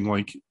sleeping,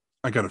 like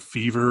I got a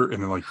fever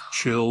and then like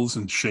chills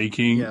and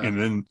shaking. Yeah. And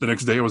then the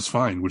next day I was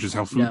fine, which is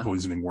how food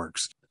poisoning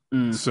works.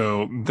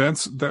 So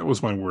that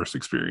was my worst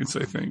experience,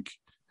 I think.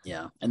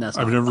 Yeah. And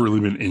I've never really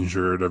been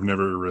injured. I've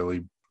never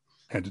really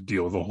had to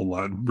deal with a whole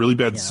lot. Really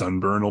bad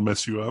sunburn will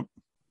mess you up,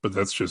 but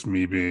that's just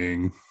me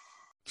being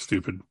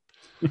stupid.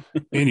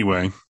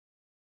 Anyway.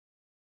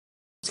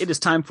 It is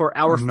time for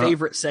our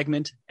favorite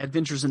segment,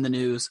 Adventures in the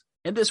News.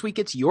 And this week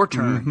it's your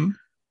turn. Mm-hmm.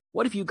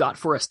 What have you got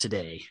for us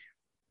today?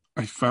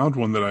 I found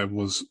one that I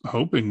was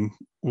hoping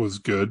was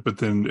good, but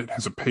then it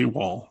has a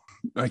paywall.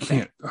 I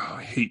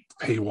hate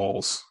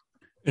paywalls.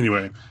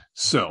 Anyway,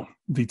 so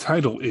the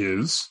title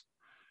is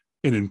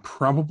An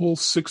Improbable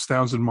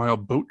 6,000-Mile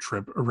Boat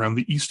Trip Around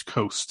the East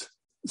Coast.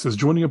 It says,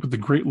 joining up with the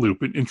Great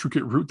Loop, an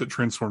intricate route that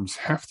transforms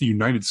half the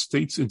United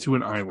States into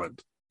an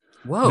island.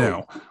 Whoa.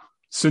 Now,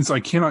 since I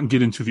cannot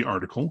get into the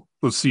article,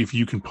 let's see if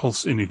you can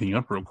pulse anything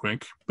up real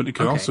quick, but it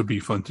could also be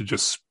fun to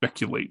just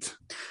speculate.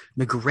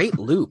 The Great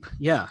Loop.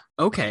 Yeah.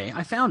 Okay,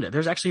 I found it.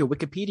 There's actually a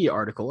Wikipedia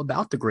article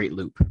about the Great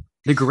Loop.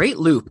 The Great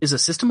Loop is a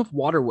system of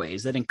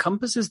waterways that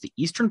encompasses the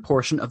eastern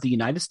portion of the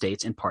United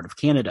States and part of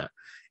Canada.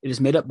 It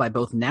is made up by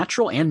both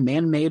natural and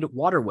man-made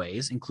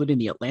waterways, including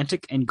the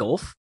Atlantic and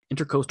Gulf,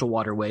 intercoastal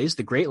waterways,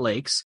 the Great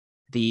Lakes,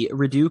 the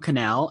Rideau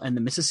Canal, and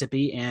the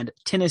Mississippi and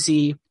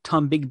Tennessee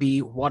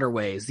Tombigbee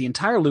waterways. The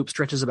entire loop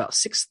stretches about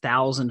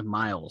 6,000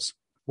 miles.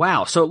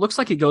 Wow. So it looks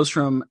like it goes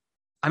from,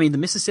 the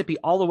Mississippi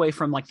all the way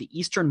from like the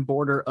eastern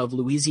border of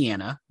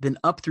Louisiana, then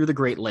up through the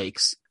Great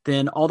Lakes,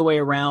 then all the way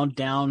around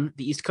down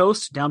the East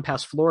Coast, down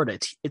past Florida.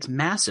 It's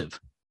massive.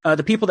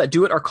 The people that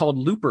do it are called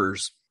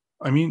loopers.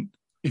 I mean,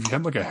 if you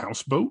had like a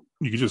houseboat,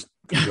 you could just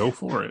go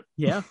for it.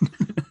 Yeah.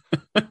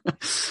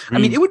 I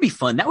mean, it would be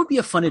fun. That would be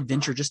a fun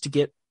adventure just to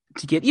get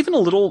even a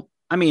little,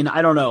 I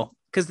don't know.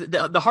 Because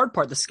the hard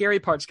part, the scary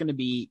part is going to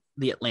be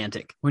the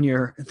Atlantic when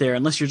you're there,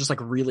 unless you're just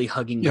like really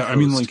hugging the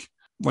coast.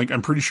 Like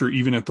I'm pretty sure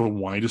even at the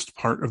widest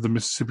part of the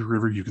Mississippi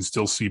River, you can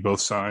still see both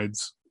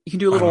sides. You can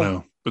do a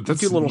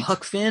little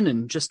huck fin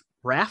and just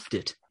raft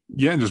it.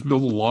 Yeah, and just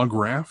build a log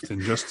raft and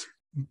just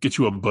get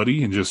you a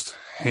buddy and just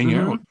hang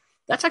out.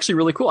 That's actually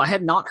really cool. I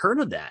had not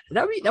heard of that.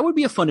 That would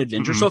be a fun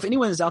adventure. So if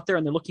anyone is out there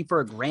and they're looking for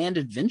a grand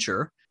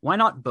adventure, why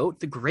not boat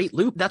the Great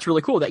Loop? That's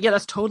really cool.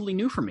 That's totally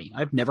new for me.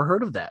 I've never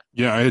heard of that.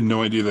 Yeah, I had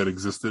no idea that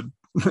existed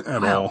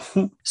at all.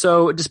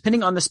 So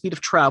depending on the speed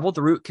of travel,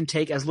 the route can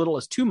take as little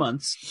as 2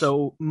 months.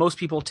 So most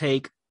people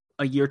take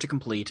a year to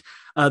complete.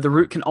 The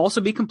route can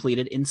also be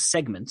completed in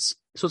segments.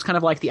 So it's kind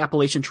of like the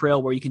Appalachian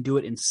Trail where you can do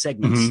it in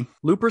segments.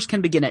 Loopers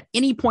can begin at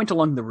any point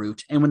along the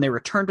route. And when they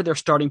return to their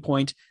starting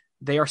point,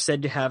 they are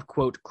said to have,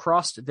 quote,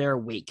 crossed their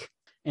wake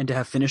and to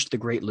have finished the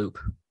Great Loop.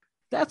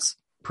 That's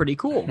pretty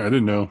cool. I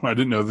didn't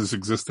know this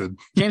existed.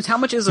 James, how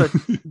much is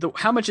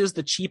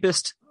the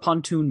cheapest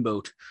pontoon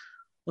boat?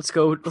 Let's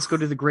go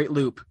to the Great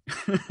Loop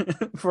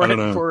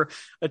for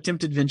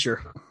attempted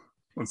venture.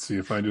 Let's see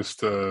if I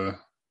just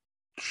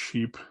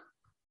cheap.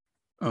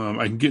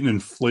 I can get an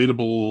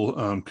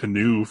inflatable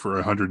canoe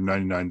for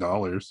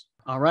 $199.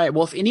 All right.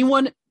 Well, if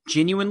anyone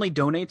genuinely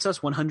donates us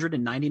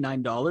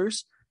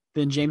 $199,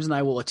 then James and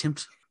I will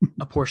attempt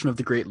a portion of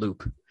the Great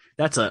Loop.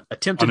 That's a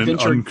attempted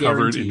venture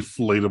uncovered guaranteed.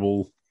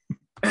 Inflatable.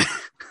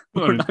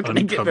 We're not going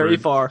to get very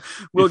far.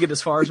 We'll get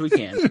as far as we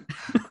can.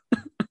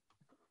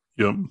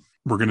 Yep.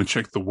 We're going to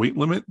check the weight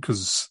limit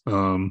because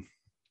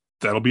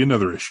that'll be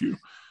another issue.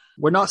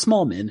 We're not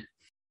small men.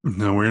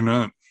 No, we're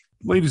not.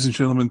 Ladies and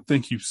gentlemen,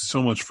 thank you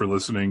so much for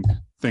listening.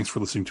 Thanks for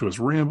listening to us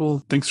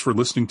ramble. Thanks for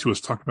listening to us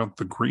talk about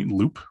the Great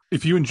Loop.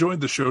 If you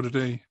enjoyed the show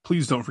today,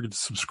 please don't forget to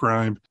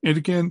subscribe. And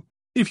again,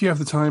 if you have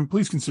the time,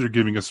 please consider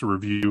giving us a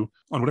review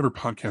on whatever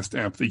podcast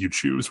app that you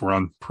choose. We're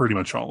on pretty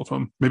much all of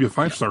them. Maybe a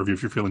 5-star review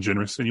if you're feeling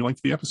generous and you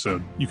liked the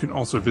episode. You can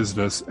also visit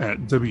us at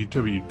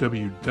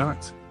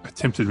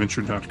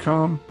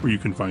www.attemptedventure.com, where you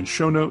can find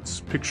show notes,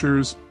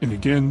 pictures, and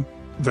again,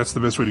 that's the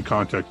best way to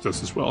contact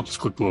us as well. Just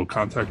click the little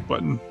contact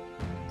button.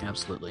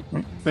 Absolutely.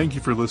 Thank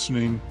you for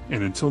listening,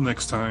 and until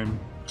next time,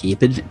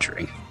 keep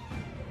adventuring.